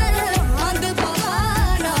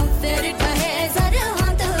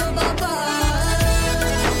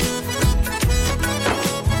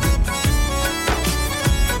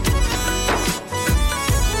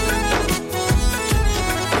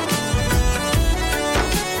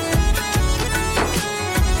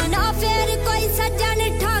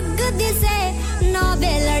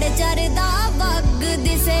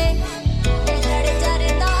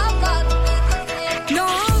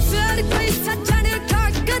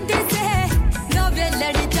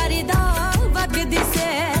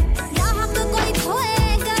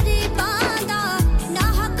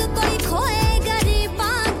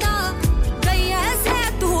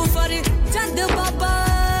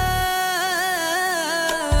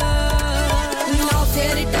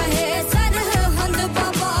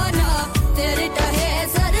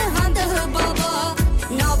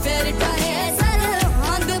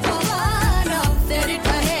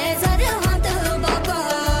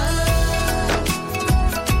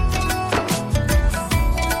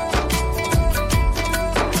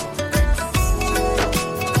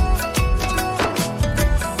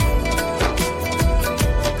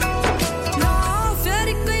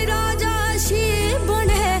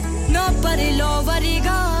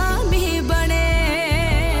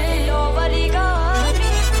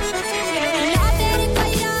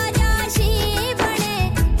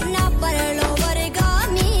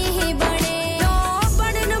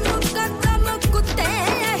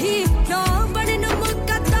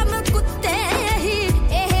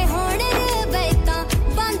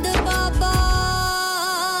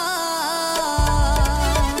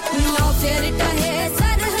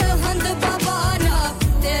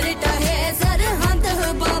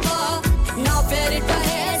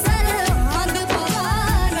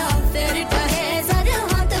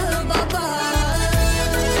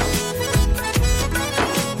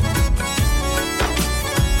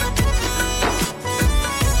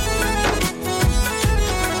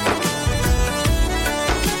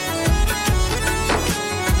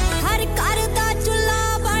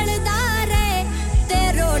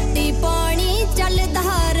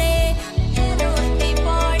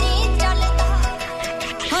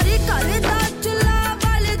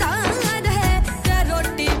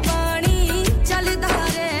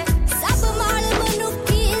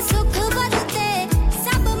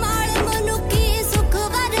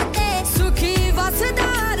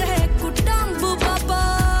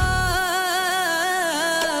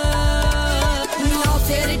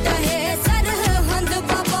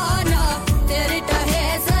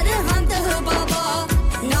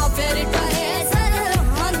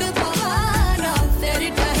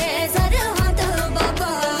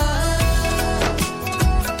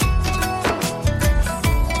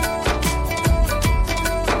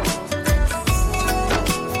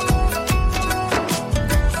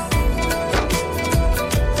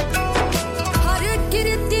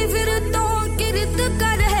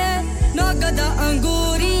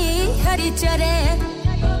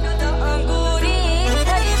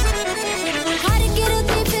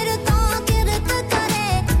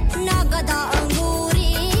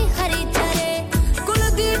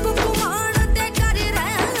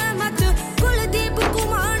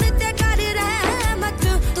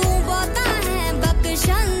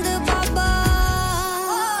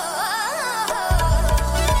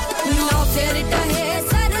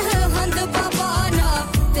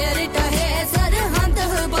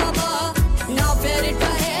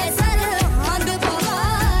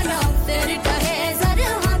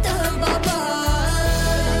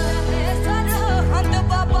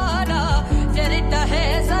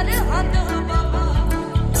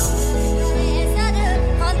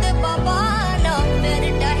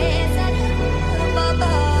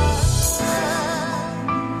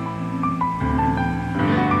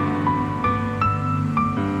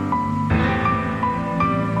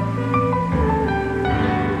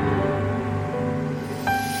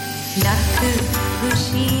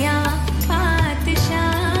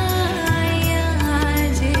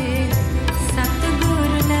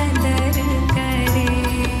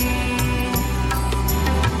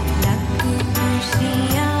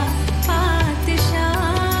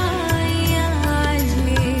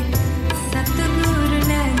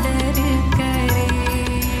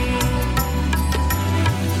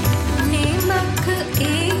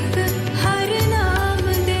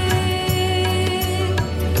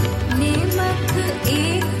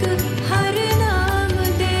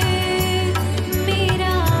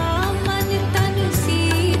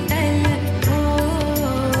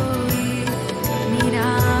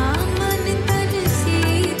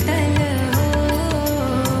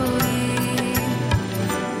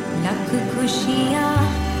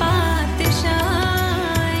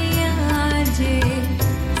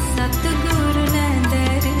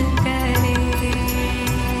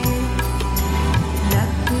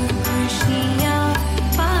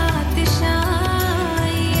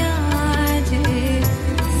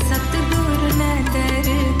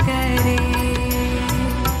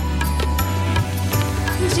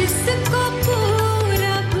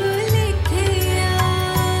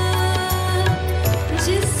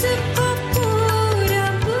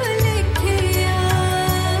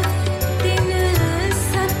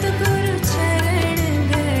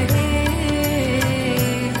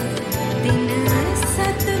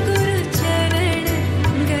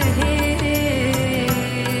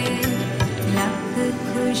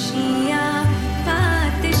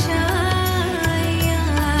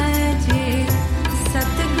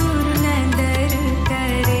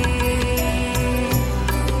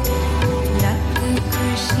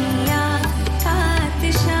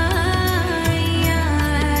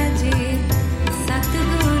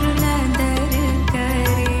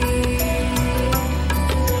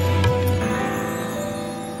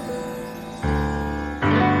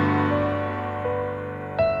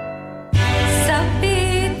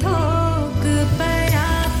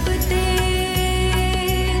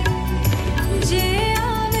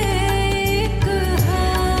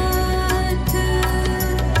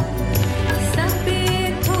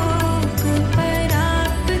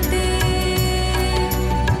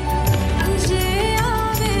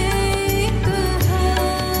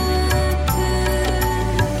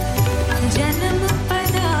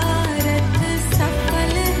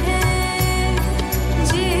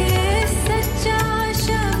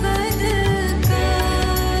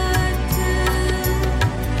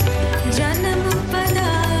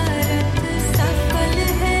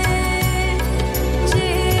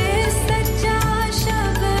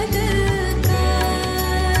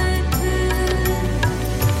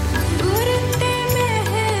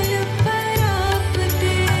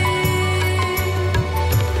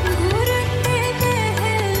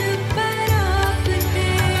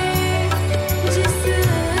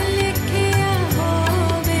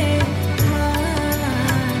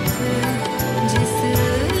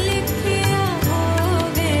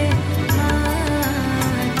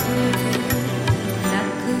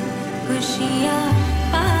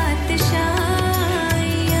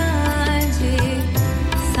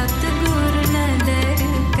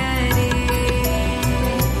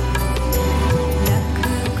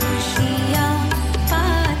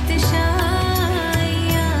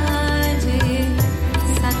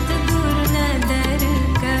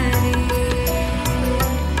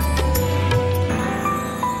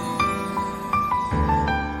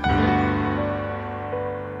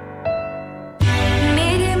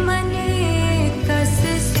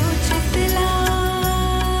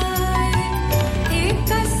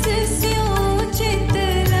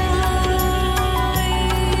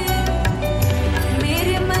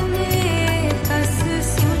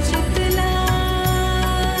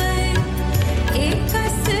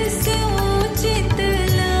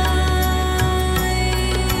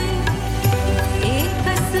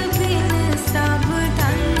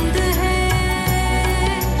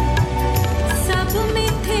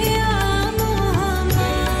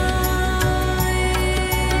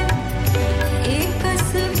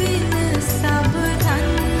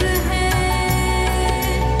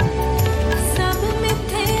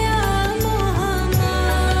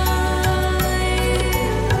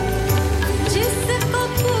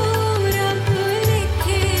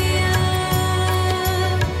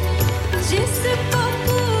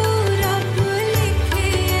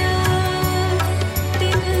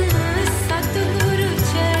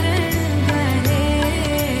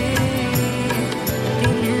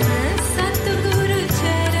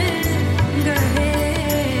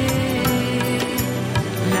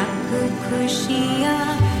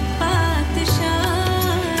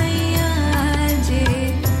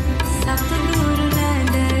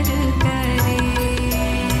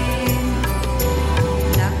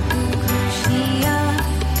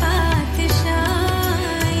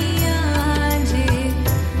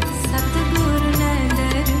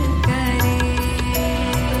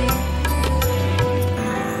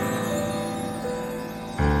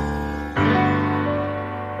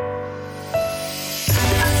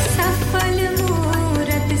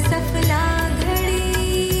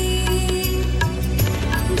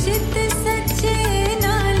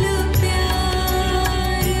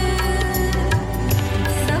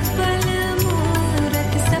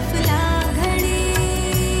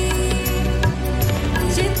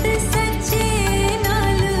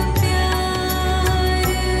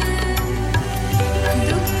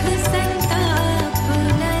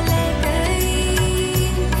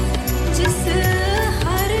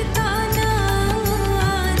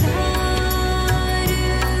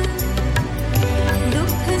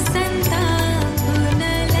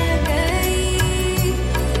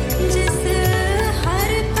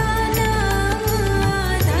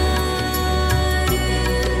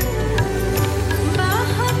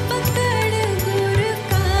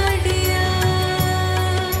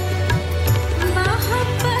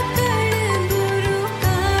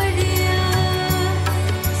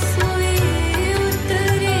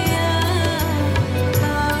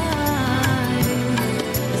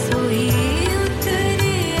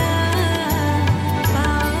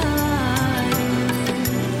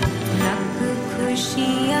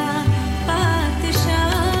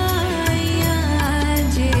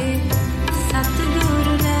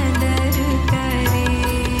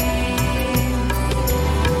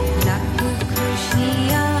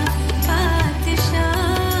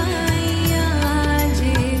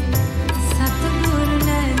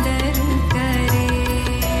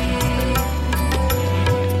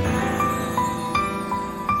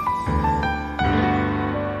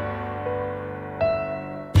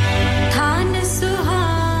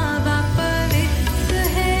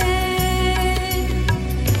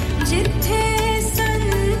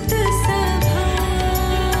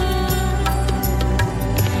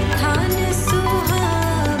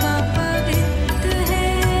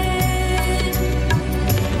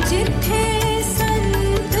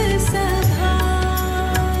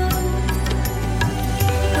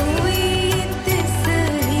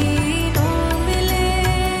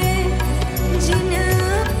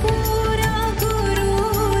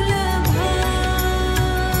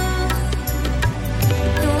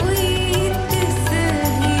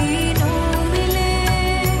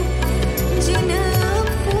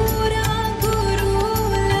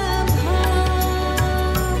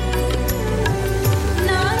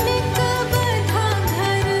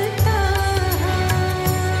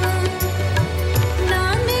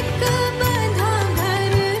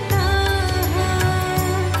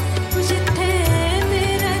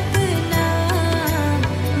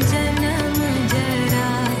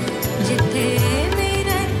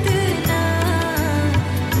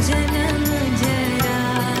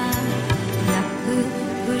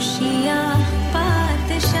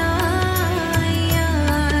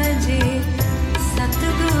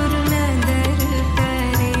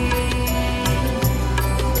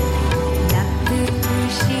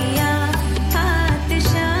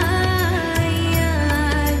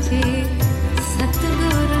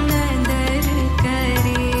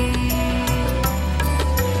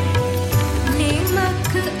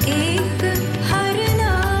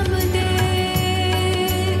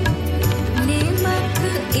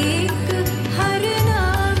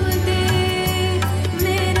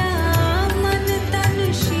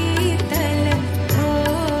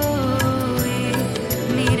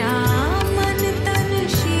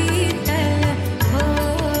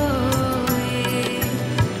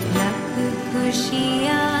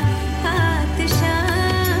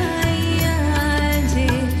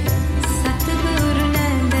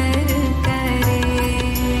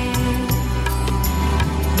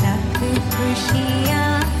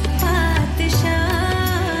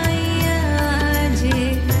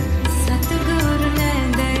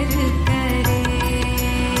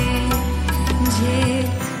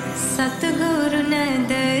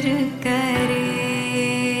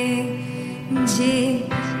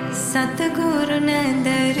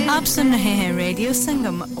आप सुन रहे हैं रेडियो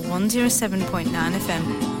संगम 107.9 FM।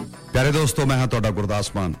 प्यारे दोस्तों मैं हां ਤੁਹਾਡਾ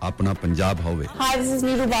ਗੁਰਦਾਸ ਮਾਨ ਆਪਣਾ ਪੰਜਾਬ ਹੋਵੇ hi this is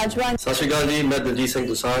Neeru Bajwa ਸਤਿ ਸ਼੍ਰੀ ਅਕਾਲ ਜੀ ਮੈਂ ਦਲਜੀਤ ਸਿੰਘ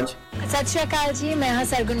ਦੁਸਾਂਝ सत श्री अकाल जी मैं हां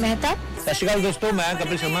सरगुण मेहता सत श्री अकाल दोस्तों मैं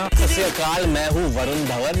कपिल शर्मा सत श्री अकाल मैं हूं वरुण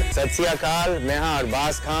धवन सत श्री अकाल मैं हां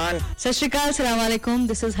अरबाज खान सत श्री अकाल अस्सलाम वालेकुम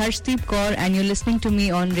this is Harshdeep Kaur and you're listening to me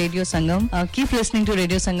on Radio Sangam keep listening to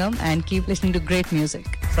Radio Sangam and keep listening to great music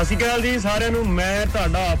ਸਤਿ ਸ਼੍ਰੀ ਅਕਾਲ ਜੀ ਸਾਰਿਆਂ ਨੂੰ ਮੈਂ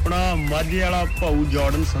ਤੁਹਾਡਾ ਆਪਣਾ ਮਾਝੇ ਵਾਲਾ ਭਾਊ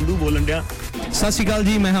ਜਾਰਡਨ ਸੰਧੂ ਬੋਲਣ ਡਿਆ ਸਤਿ ਸ਼੍ਰੀ ਅਕਾਲ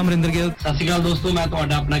ਜੀ ਮੈਂ ਹਾਂ ਅਮਰਿੰਦਰ ਗਿੱਲ ਸਤਿ ਸ਼੍ਰੀ ਅਕਾਲ ਦੋਸਤੋ ਮੈਂ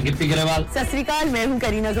ਤੁਹਾਡਾ ਆਪਣਾ ਗਿੱਪੀ ਗਰੇਵਾਲ सत श्री अकाल मैं हूं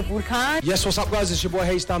Kareena Kapoor Khan Yes what's up guys it's your boy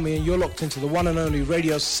Hayes Dami and you're locked into the one and only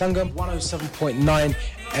Radio Sangam 107.9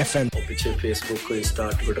 FM पीछे Facebook Insta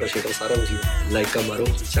Twitter शेयर सारा कुछ लाइक का मारो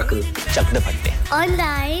चक दे फट्टे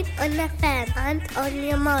online on FM and on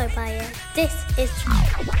your mobile this is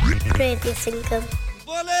Radio Sangam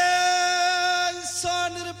बोले 100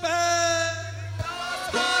 रुपए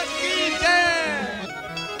की जय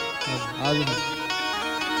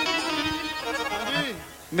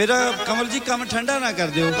मेरा कमल जी काम ठंडा ना कर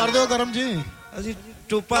दियो गरम जी ਅਸੀਂ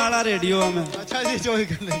ਟੂਪਾ ਵਾਲਾ ਰੇਡੀਓ ਆ ਮੈਂ ਅੱਛਾ ਜੀ ਕੋਈ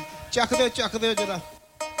ਗੱਲ ਨਹੀਂ ਚੱਕ ਦਿਓ ਜਰਾ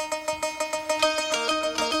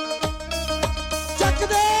ਚੱਕ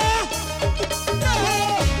ਦੇ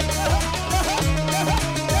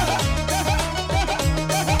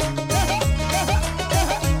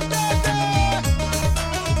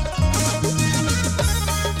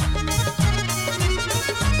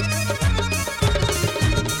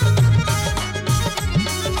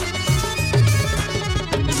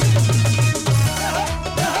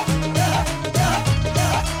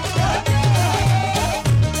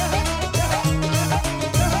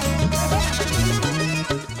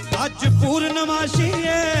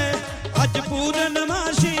ਅੱਜ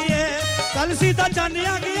ਪੂਰਨਮਾਸ਼ੀ ਏ ਕੱਲ ਸੀਤਾ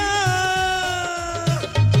ਜਾਣਿਆ ਗਿਆ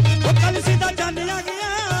ਉਹ ਕੱਲ ਸੀਤਾ ਜਾਣਿਆ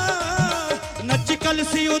ਗਿਆ ਨੱਚ ਕੱਲ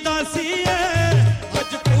ਸੀ ਉਦਾਸੀ ਏ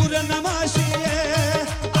ਅੱਜ ਪੂਰਨਮਾਸ਼ੀ ਏ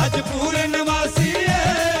ਅੱਜ ਪੂਰਨਮਾਸ਼ੀ ਏ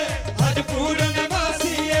ਅੱਜ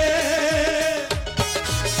ਪੂਰਨਮਾਸ਼ੀ ਏ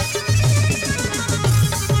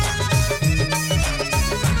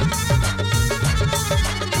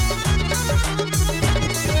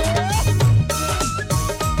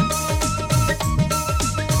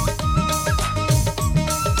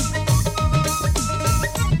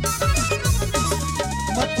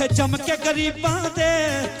ਮੱਥੇ ਚਮਕੇ ਗਰੀਬਾਂ ਦੇ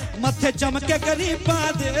ਮੱਥੇ ਚਮਕੇ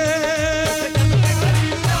ਗਰੀਬਾਂ ਦੇ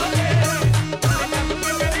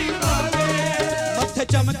ਮੱਥੇ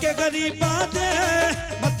ਚਮਕੇ ਗਰੀਬਾਂ ਦੇ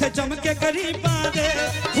ਮੱਥੇ ਚਮਕੇ ਗਰੀਬਾਂ ਦੇ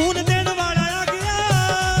ਖੂਨ ਦੇਣ ਵਾਲਾ ਆ ਗਿਆ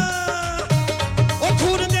ਉਹ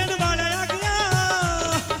ਖੂਨ ਦੇਣ ਵਾਲਾ ਆ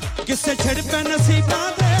ਗਿਆ ਕਿਸੇ ਛਿੜ ਪੈ ਨਸੀਬਾਂ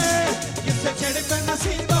ਦੇ ਕਿਸੇ ਛਿੜ ਪੈ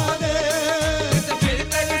ਨਸੀਬਾਂ ਦੇ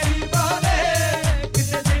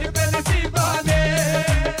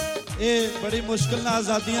ਇਹ ਬੜੀ ਮੁਸ਼ਕਲ ਨਾਲ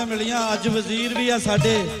ਆਜ਼ਾਦੀਆਂ ਮਿਲੀਆਂ ਅੱਜ ਵਜ਼ੀਰ ਵੀ ਆ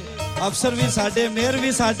ਸਾਡੇ ਅਫਸਰ ਵੀ ਸਾਡੇ ਮੇਅਰ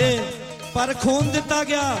ਵੀ ਸਾਡੇ ਪਰ ਖੂਨ ਦਿੱਤਾ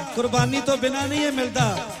ਗਿਆ ਕੁਰਬਾਨੀ ਤੋਂ ਬਿਨਾ ਨਹੀਂ ਇਹ ਮਿਲਦਾ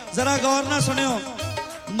ਜ਼ਰਾ ਗੌਰ ਨਾਲ ਸੁਣਿਓ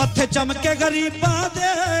ਮੱਥੇ ਚਮਕੇ ਗਰੀਬਾਂ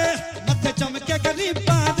ਦੇ ਮੱਥੇ ਚਮਕੇ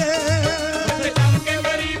ਗਰੀਬਾਂ ਦੇ ਮੱਥੇ ਚਮਕੇ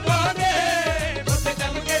ਗਰੀਬਾਂ ਦੇ ਮੱਥੇ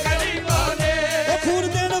ਚਮਕੇ ਗਰੀਬਾਂ ਦੇ ਉਹ ਖੂਨ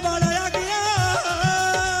ਦੇਣ ਵਾਲਾ ਆ ਗਿਆ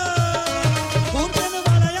ਖੂਨ ਦੇਣ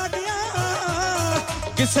ਵਾਲਾ ਆ ਗਿਆ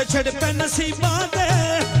ਕਿਸੇ ਛੜ ਪੈ ਨਸੀਬਾਂ ਦੇ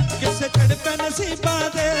ਕਿਸੇ ਛੜ ਪੈ ਨਸੀਬਾਂ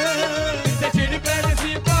ਦੇ ਕਿਸੇ ਛੜ ਪੈ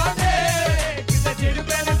ਨਸੀਬਾਂ ਦੇ ਕਿਸੇ ਛੜ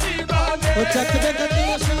ਪੈ ਨਸੀਬਾਂ ਦੇ ਉਹ ਚੱਕ ਦੇ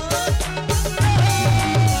ਗੱਡੀ ਅਸਾਂ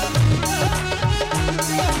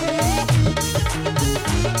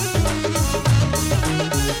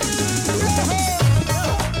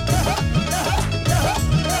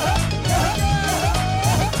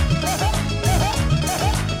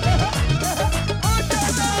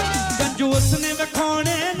ਜੰਜੂ ਉਸਨੇ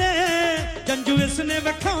ਵਿਖਾਉਣੇ ਨੇ ਜੰਜੂ ਇਸਨੇ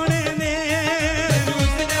ਵਿਖਾਉਣੇ ਨੇ ਜੰਜੂ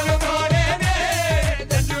ਇਸਨੇ ਵਿਖਾਉਣੇ ਨੇ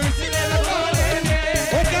ਜੰਜੂ ਇਸਨੇ ਵਿਖਾਉਣੇ ਨੇ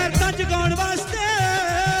ਉਹ ਕਰਤਾ ਜਗਾਉਣ ਵਾਸਤੇ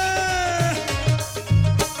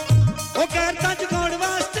ਉਹ ਕਰਤਾ ਜਗਾਉਣ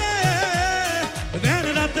ਵਾਸਤੇ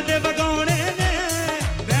ਵੈਣ ਰੱਤ ਦੇ ਵਗਾਉਣੇ ਨੇ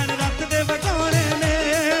ਵੈਣ ਰੱਤ ਦੇ ਵਗਾਉਣੇ ਨੇ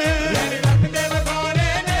ਵੈਣ ਰੱਤ ਦੇ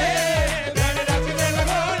ਵਗਾਉਣੇ ਨੇ ਵੈਣ ਰੱਤ ਦੇ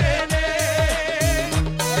ਵਗਾਉਣੇ ਨੇ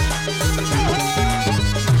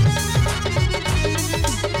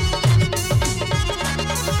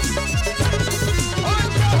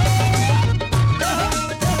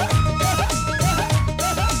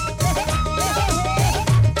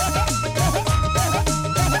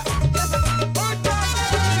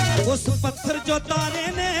उस पत्थर जो तारे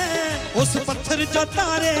ने उस पत्थर जो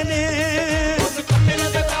तारे ने उस पत्थर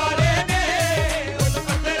जो तारे ने उस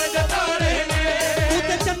पत्थर जो तारे ने तू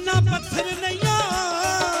ते चन्ना पत्थर नहीं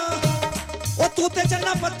ओ तू ते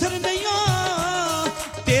चन्ना पत्थर नहीं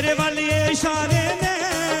तेरे वाले इशारे ने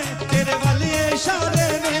तेरे वाले इशारे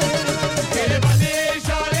ने तेरे वाले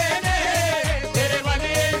इशारे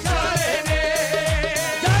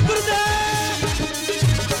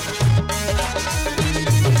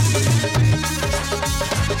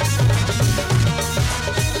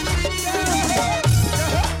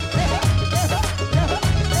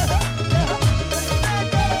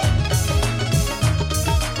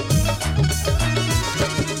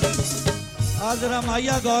जरा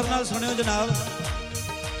माया गौर नाल सुनियो जनाब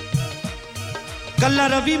कल्ला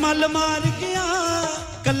रवि मल मार गया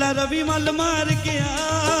कल्ला रवि मल मार गया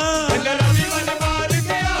कल्ला रवि मल मार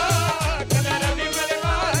गया कल्ला रवि मल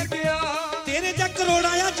मार गया तेरे जा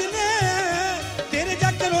करोड़ा अजने तेरे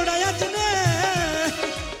जा करोड़ा अजने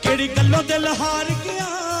केड़ी गल्लों दिल हार गया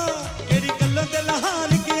केड़ी गल्लों दिल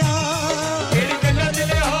हार गया केड़ी गल्लों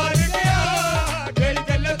दिल हार गया केड़ी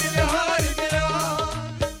गल्लों दिल हार गया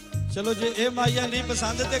चलो जे ए माया नहीं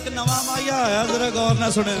पसंद ते एक नवा माया आया जरा गौर ना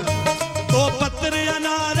सुने तो पत्थर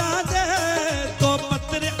अनारा दे तो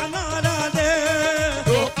पत्थर अनारा दे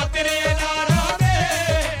तो पत्थर अनारा दे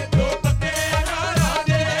तो पत्थर अनारा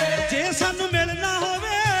दे जे सानू मिलना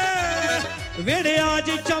होवे वेड़े आज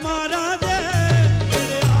चमारा दे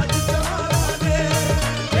वेड़े आज चमारा दे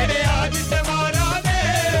वेड़े आज चमारा दे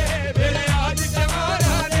वेड़े आज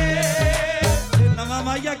चमारा दे नवा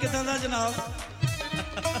माया किदां दा जनाब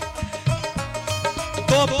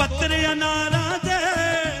तो पत्थर अनारा दे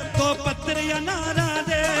तो पत्थर अनारा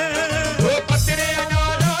दे तो पत्थर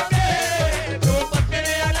अनारा दे तो पत्थर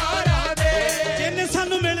अनारा दे जिन्ने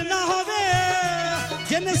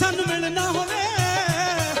सानू मिलना होवे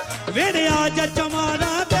वेड़े आज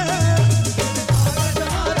चमारा दे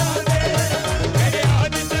वेड़े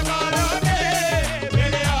आज चमारा दे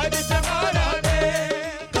वेड़े आज चमारा दे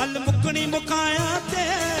कल मुकनी मुकाया ते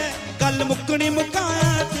कल मुकनी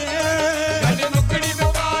मुकाया ते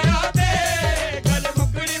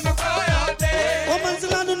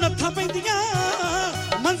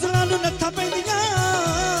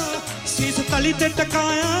तली ते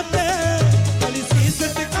टकाया ते तली सीस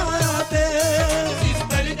टकाया ते सीस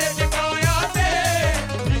तली ते टकाया ते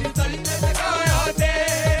तली ते टकाया ते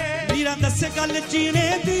मीरा दस्से गल जीने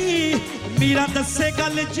दी मीरा दस्से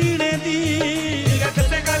गल जीने दी मीरा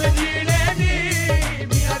दस्से गल जीने दी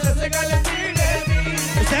मीरा दस्से गल जीने दी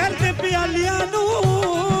शहर दे प्यालियां नू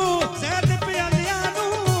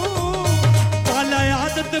पाला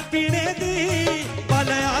आदत पीने दी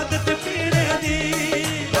पाला आदत पीने दी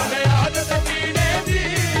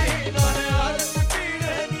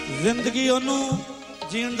जिंदगी ओनू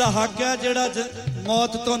जीण दा हक है जेड़ा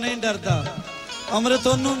मौत तो नहीं डरदा अमृत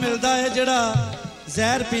ओनू मिलदा है जेड़ा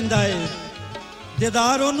जहर पींदा है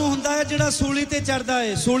दीदार ओनू हुंदा है जेड़ा सूली ते चढ़दा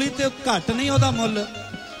है सूली ते घट नहीं ओदा मुੱਲ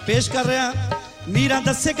पेश कर रहा मीरा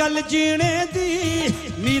दस्से गल जीने दी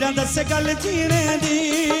मीरा दस्से गल जीने दी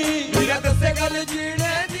मीरा दस्से गल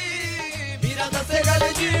जीने दी मीरा दस्से गल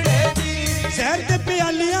जीने दी शहर दे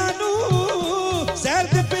प्यालियां नू शहर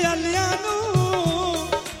दे प्यालियां नू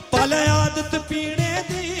पाला आदत पीने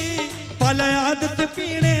दी पाला आदत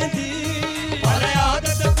पीने दी पाला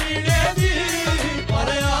आदत पीने दी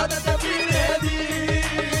पाला आदत पीने दी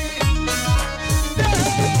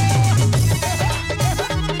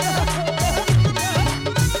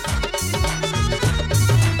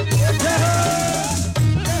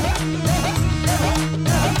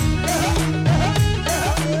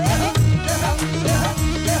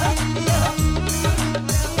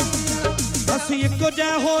को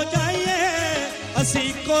जय हो जाइए असी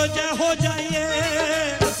को जय हो जाइए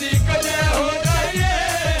असी को जय हो जाइए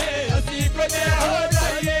असी को जय हो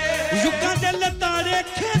जाइए युगा दे लताड़े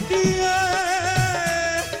खेतिए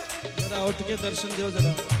जरा उठ के दर्शन दो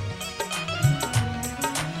जरा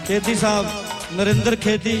खेती साहब नरेंद्र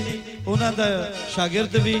खेती उन्हां दा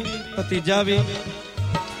शागिर्द भी भतीजा भी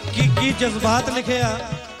की जज्बात लिखे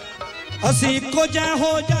असी को जय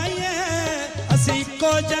हो जाइए असी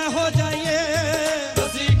को जय हो जाइए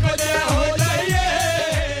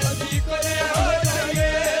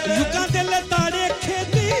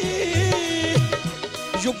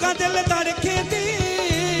युगा दिल धड़के दी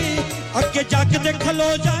अगे जग दे खलो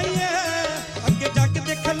जाइए अगे जग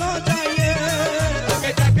दे खलो जाइए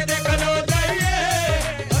अगे जग दे खलो जाइए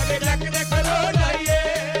अगे जग दे खलो जाइए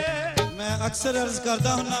मैं अक्सर अर्ज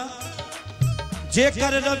करदा हुन्ना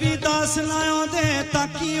जेकर रविदास ना आउंदे तां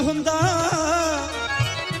की हुंदा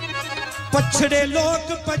पछड़े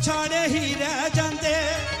लोग पछाड़े ही रह जांदे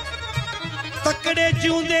तकड़े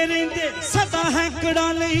जिउंदे रहिंदे सदा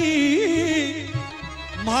हैंकड़ा लई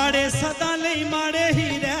माड़े सदा लई माड़े ही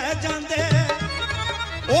रह जांदे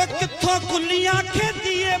ओ किथों कुल्लियां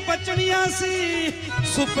खेतीए बचनियां सी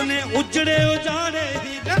सुपने उजड़े उजाड़े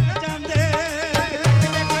ही रह जांदे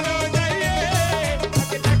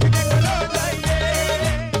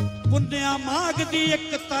पुन्निया माग दी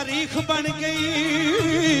एक तारीख बन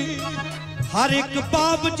गई हर एक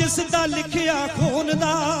बाब जिसदा लिखिया खून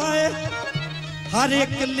दा है हर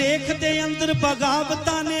एक लेख दे अंदर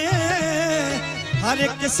बगावतां ने हर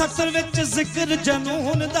एक सतर विच जिक्र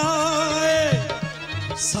जनून दा है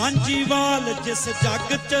सांझीवाल जिस जग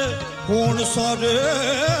च होण सुर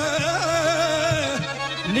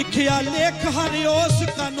लिखिया लेख हर उस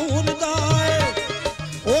कानून दा है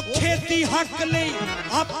ओ खेती हक लई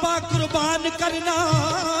आपा कुर्बान करना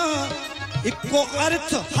इको अर्थ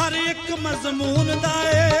हर एक मजमून दा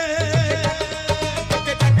है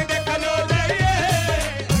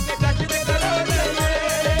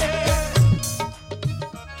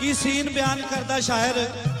की सीन बयान करदा शायर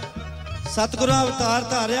सतगुरु अवतार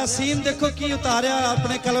धारिया सीन देखो की उतारिया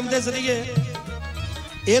अपने कलम दे जरिए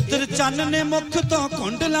इधर चन्न ने मुख तो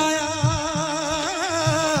घुंड लाया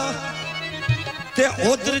ते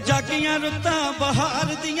उधर जागियां रुत्तां बहार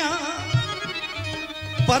दियां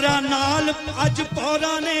परा नाल अज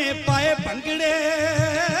पौरा ने पाए भंगड़े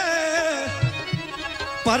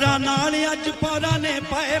परा नाल अज पौरा ने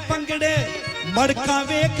पाए भंगड़े मड़का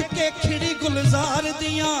वेख के खिड़ी गुलजार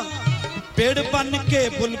दियां पेड़ बन के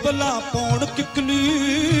बुलबुला पौण किकली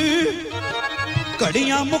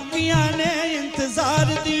घड़ियां मुक्कियां ने इंतजार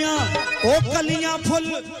दियां ओ कलियां फुल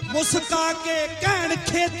मुस्का के कहण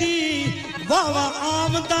खेती वाह वाह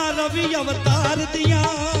आमदा रवि अवतार दियां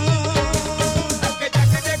अगे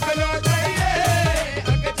जग देख लो जाइए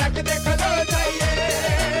अगे जग देख लो जाइए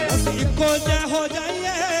असी इको जे हो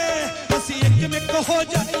जाइए असी एक मिक हो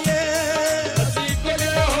जाइए असी इको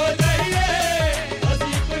जे हो जाइए असी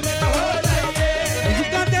इको जे हो जाइए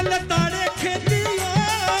युगा दे लताड़े खेती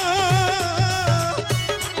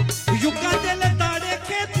युगा दे लताड़े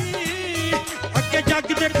खेती अगे जग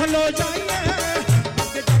देख लो जाइए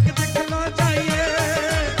अगे जग देख लो जाइए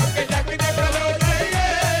अगे जग देख लो जाइए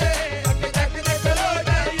अगे जग देख लो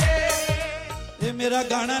जाइए ये मेरा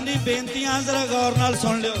गाना नहीं बेनतियां जरा गौर नाल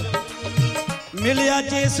सुन लियो मिलिया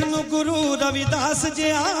जिस नु गुरु रविदास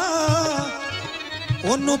जिया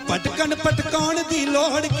ओनु पटकन पटकाउण दी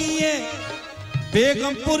लोड़ कीए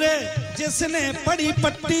बेगमपुरे जिसने पड़ी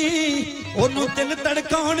पट्टी ओनु दिल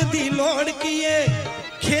धड़काउण दी लोड़ कीए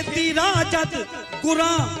खेती राजद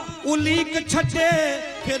गुरा उलीक छड्डे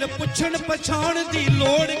फिर पुछण पछाण दी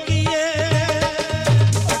लोड़ कीए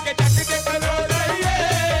अगे जग देख लो जाइए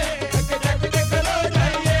अगे जग देख लो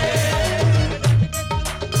जाइए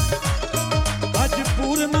अज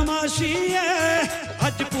पूर्णमासी है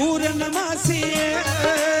अज पूर्णमासी है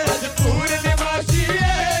अज पूर्णमासी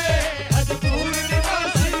है अज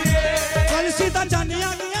पूर्णमासी है कल सीधा जाने आ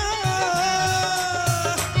गया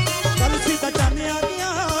कल सीधा जाने आ गया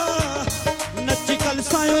नच्ची कल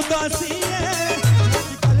सायो दासी है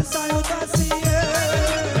नच्ची कल सायो दासी है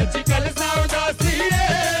नच्ची कल सायो दासी है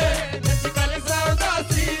नच्ची कल सायो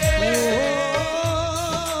दासी है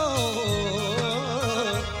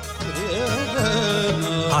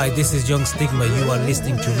Hi, this is Young Stigma. You are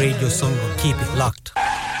listening to Radio Sangam. Keep it locked.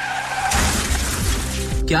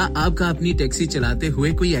 क्या आपका अपनी टैक्सी चलाते हुए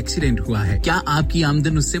कोई एक्सीडेंट हुआ है? क्या आपकी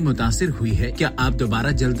आमदन उससे मुतासिर हुई है? क्या आप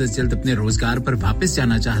दोबारा जल्द से जल्द अपने रोजगार पर वापस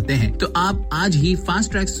जाना चाहते हैं? तो आप आज ही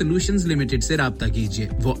फास्ट ट्रैक सॉल्यूशंस लिमिटेड से राब्ता कीजिए।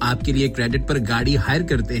 वो आपके लिए क्रेडिट पर गाड़ी हायर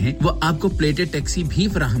करते हैं। वो आपको प्लेटेड टैक्सी भी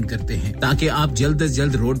फराहम करते हैं ताकि आप जल्द से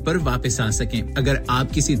जल्द रोड पर वापस आ सकें। अगर आप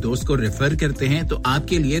किसी दोस्त को रेफर करते हैं तो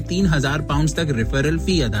आपके लिए 3000 पाउंड तक रेफरल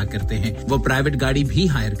फी अदा करते हैं। वो प्राइवेट गाड़ी भी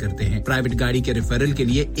हायर करते हैं। प्राइवेट गाड़ी के रेफरल के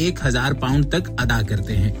लिए 1000 पाउंड तक अदा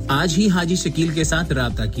करते हैं। आज ही हाजी शकील के साथ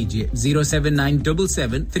राब्ता कीजिए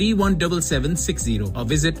 07977317760 और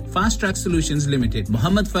visit fast track solutions limited,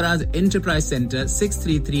 Mohammad Faraz enterprise centre,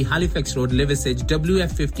 633 Halifax road, Liversedge,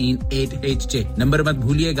 WF15 8HJ। Number मत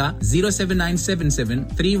भूलिएगा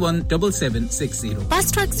 07977317760। Fast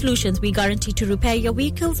Track Solutions, we guarantee to repair your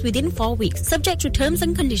vehicles within 4 weeks, subject to terms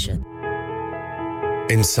and conditions.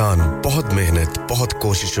 इंसान बहुत मेहनत, बहुत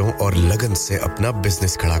कोशिशों और लगन से अपना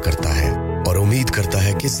बिजनेस खड़ा करता है और उम्मीद करता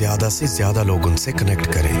है कि ज्यादा से ज्यादा लोग उनसे कनेक्ट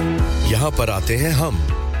करें। यहाँ पर आते हैं हम,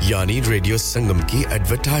 यानी रेडियो संगम की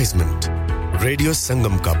एडवर्टाइजमेंट। रेडियो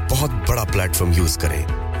संगम का बहुत बड़ा प्लेटफॉर्म यूज करें।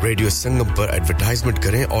 रेडियो संगम पर एडवर्टाइजमेंट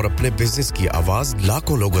करें और अपने बिजनेस की आवाज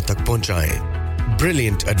लाखों लोगों तक पहुंचाएं।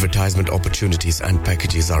 Brilliant advertisement opportunities and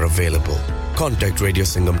packages are available. Contact Radio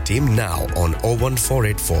Sangam team now on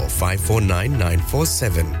 01484 549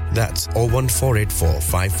 947. That's 01484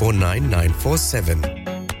 549 947.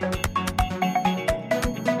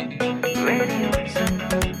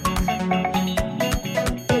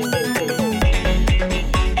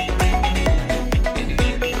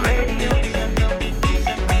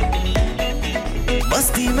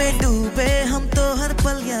 मस्ती में डूबे हम तो हर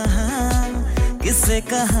पल यहाँ, किस्से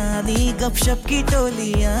कहानी गपशप की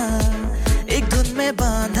टोलियां, एक धुन में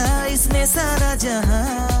बांधा इसने सारा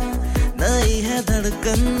जहां, नई है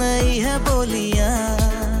धड़कन नई है बोलियां,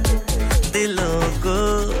 दिलों को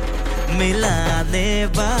मिलाने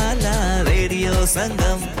वाला रेडियो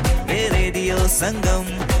संगम, ये रेडियो संगम,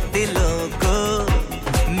 दिलों को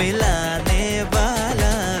मिलाने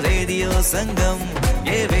वाला रेडियो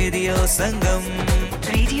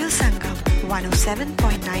रेडियो संगम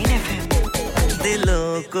 107.9 FM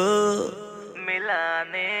दिलों को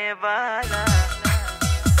मिलाने वाला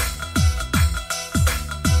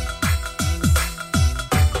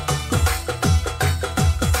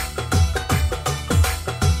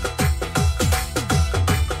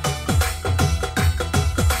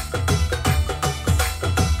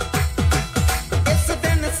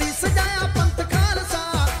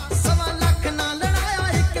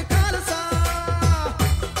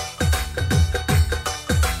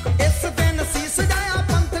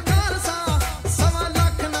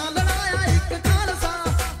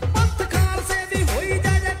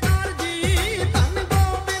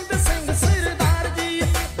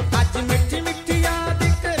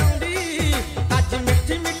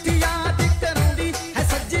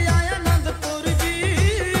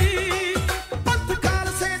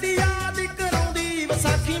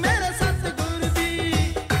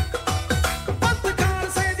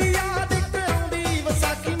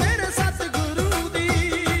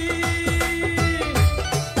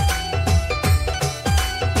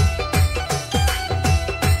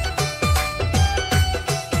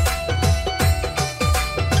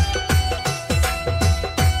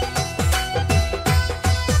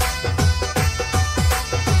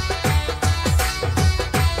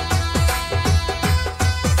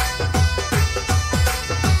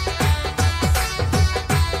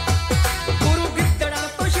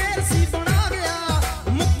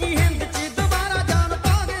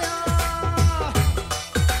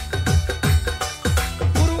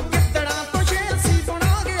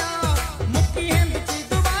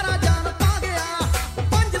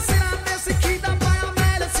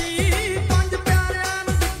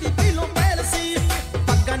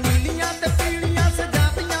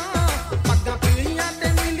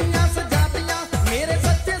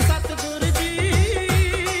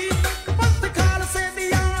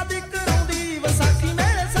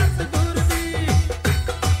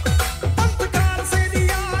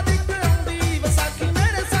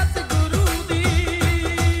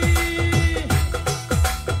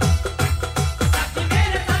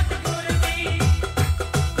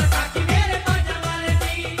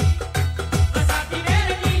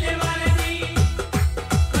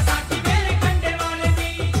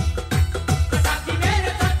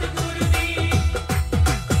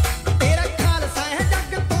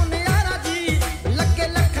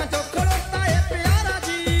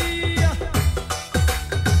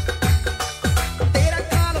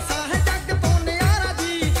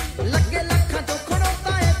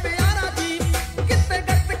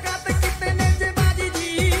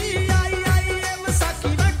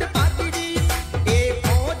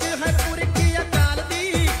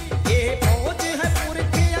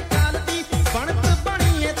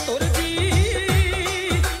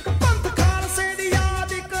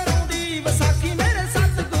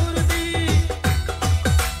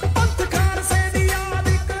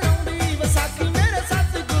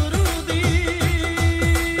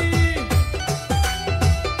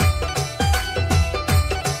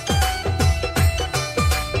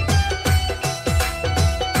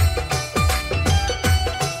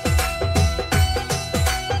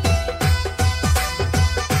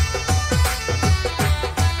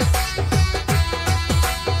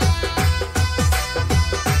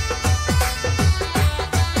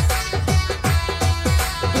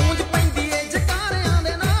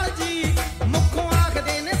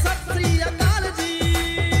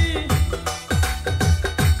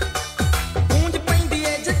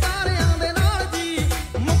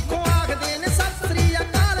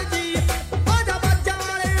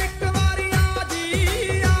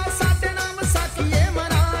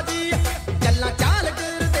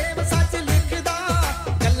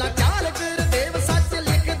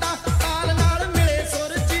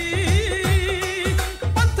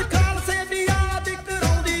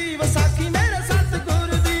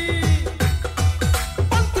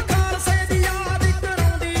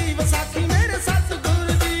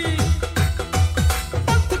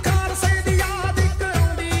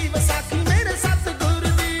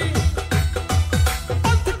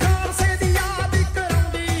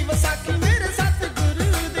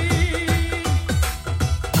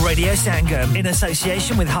Radio Sangam in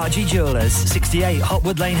association with Haji Jewellers, 68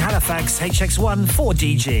 Hotwood Lane, Halifax, HX1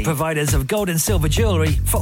 4DG. Providers of gold and silver jewellery for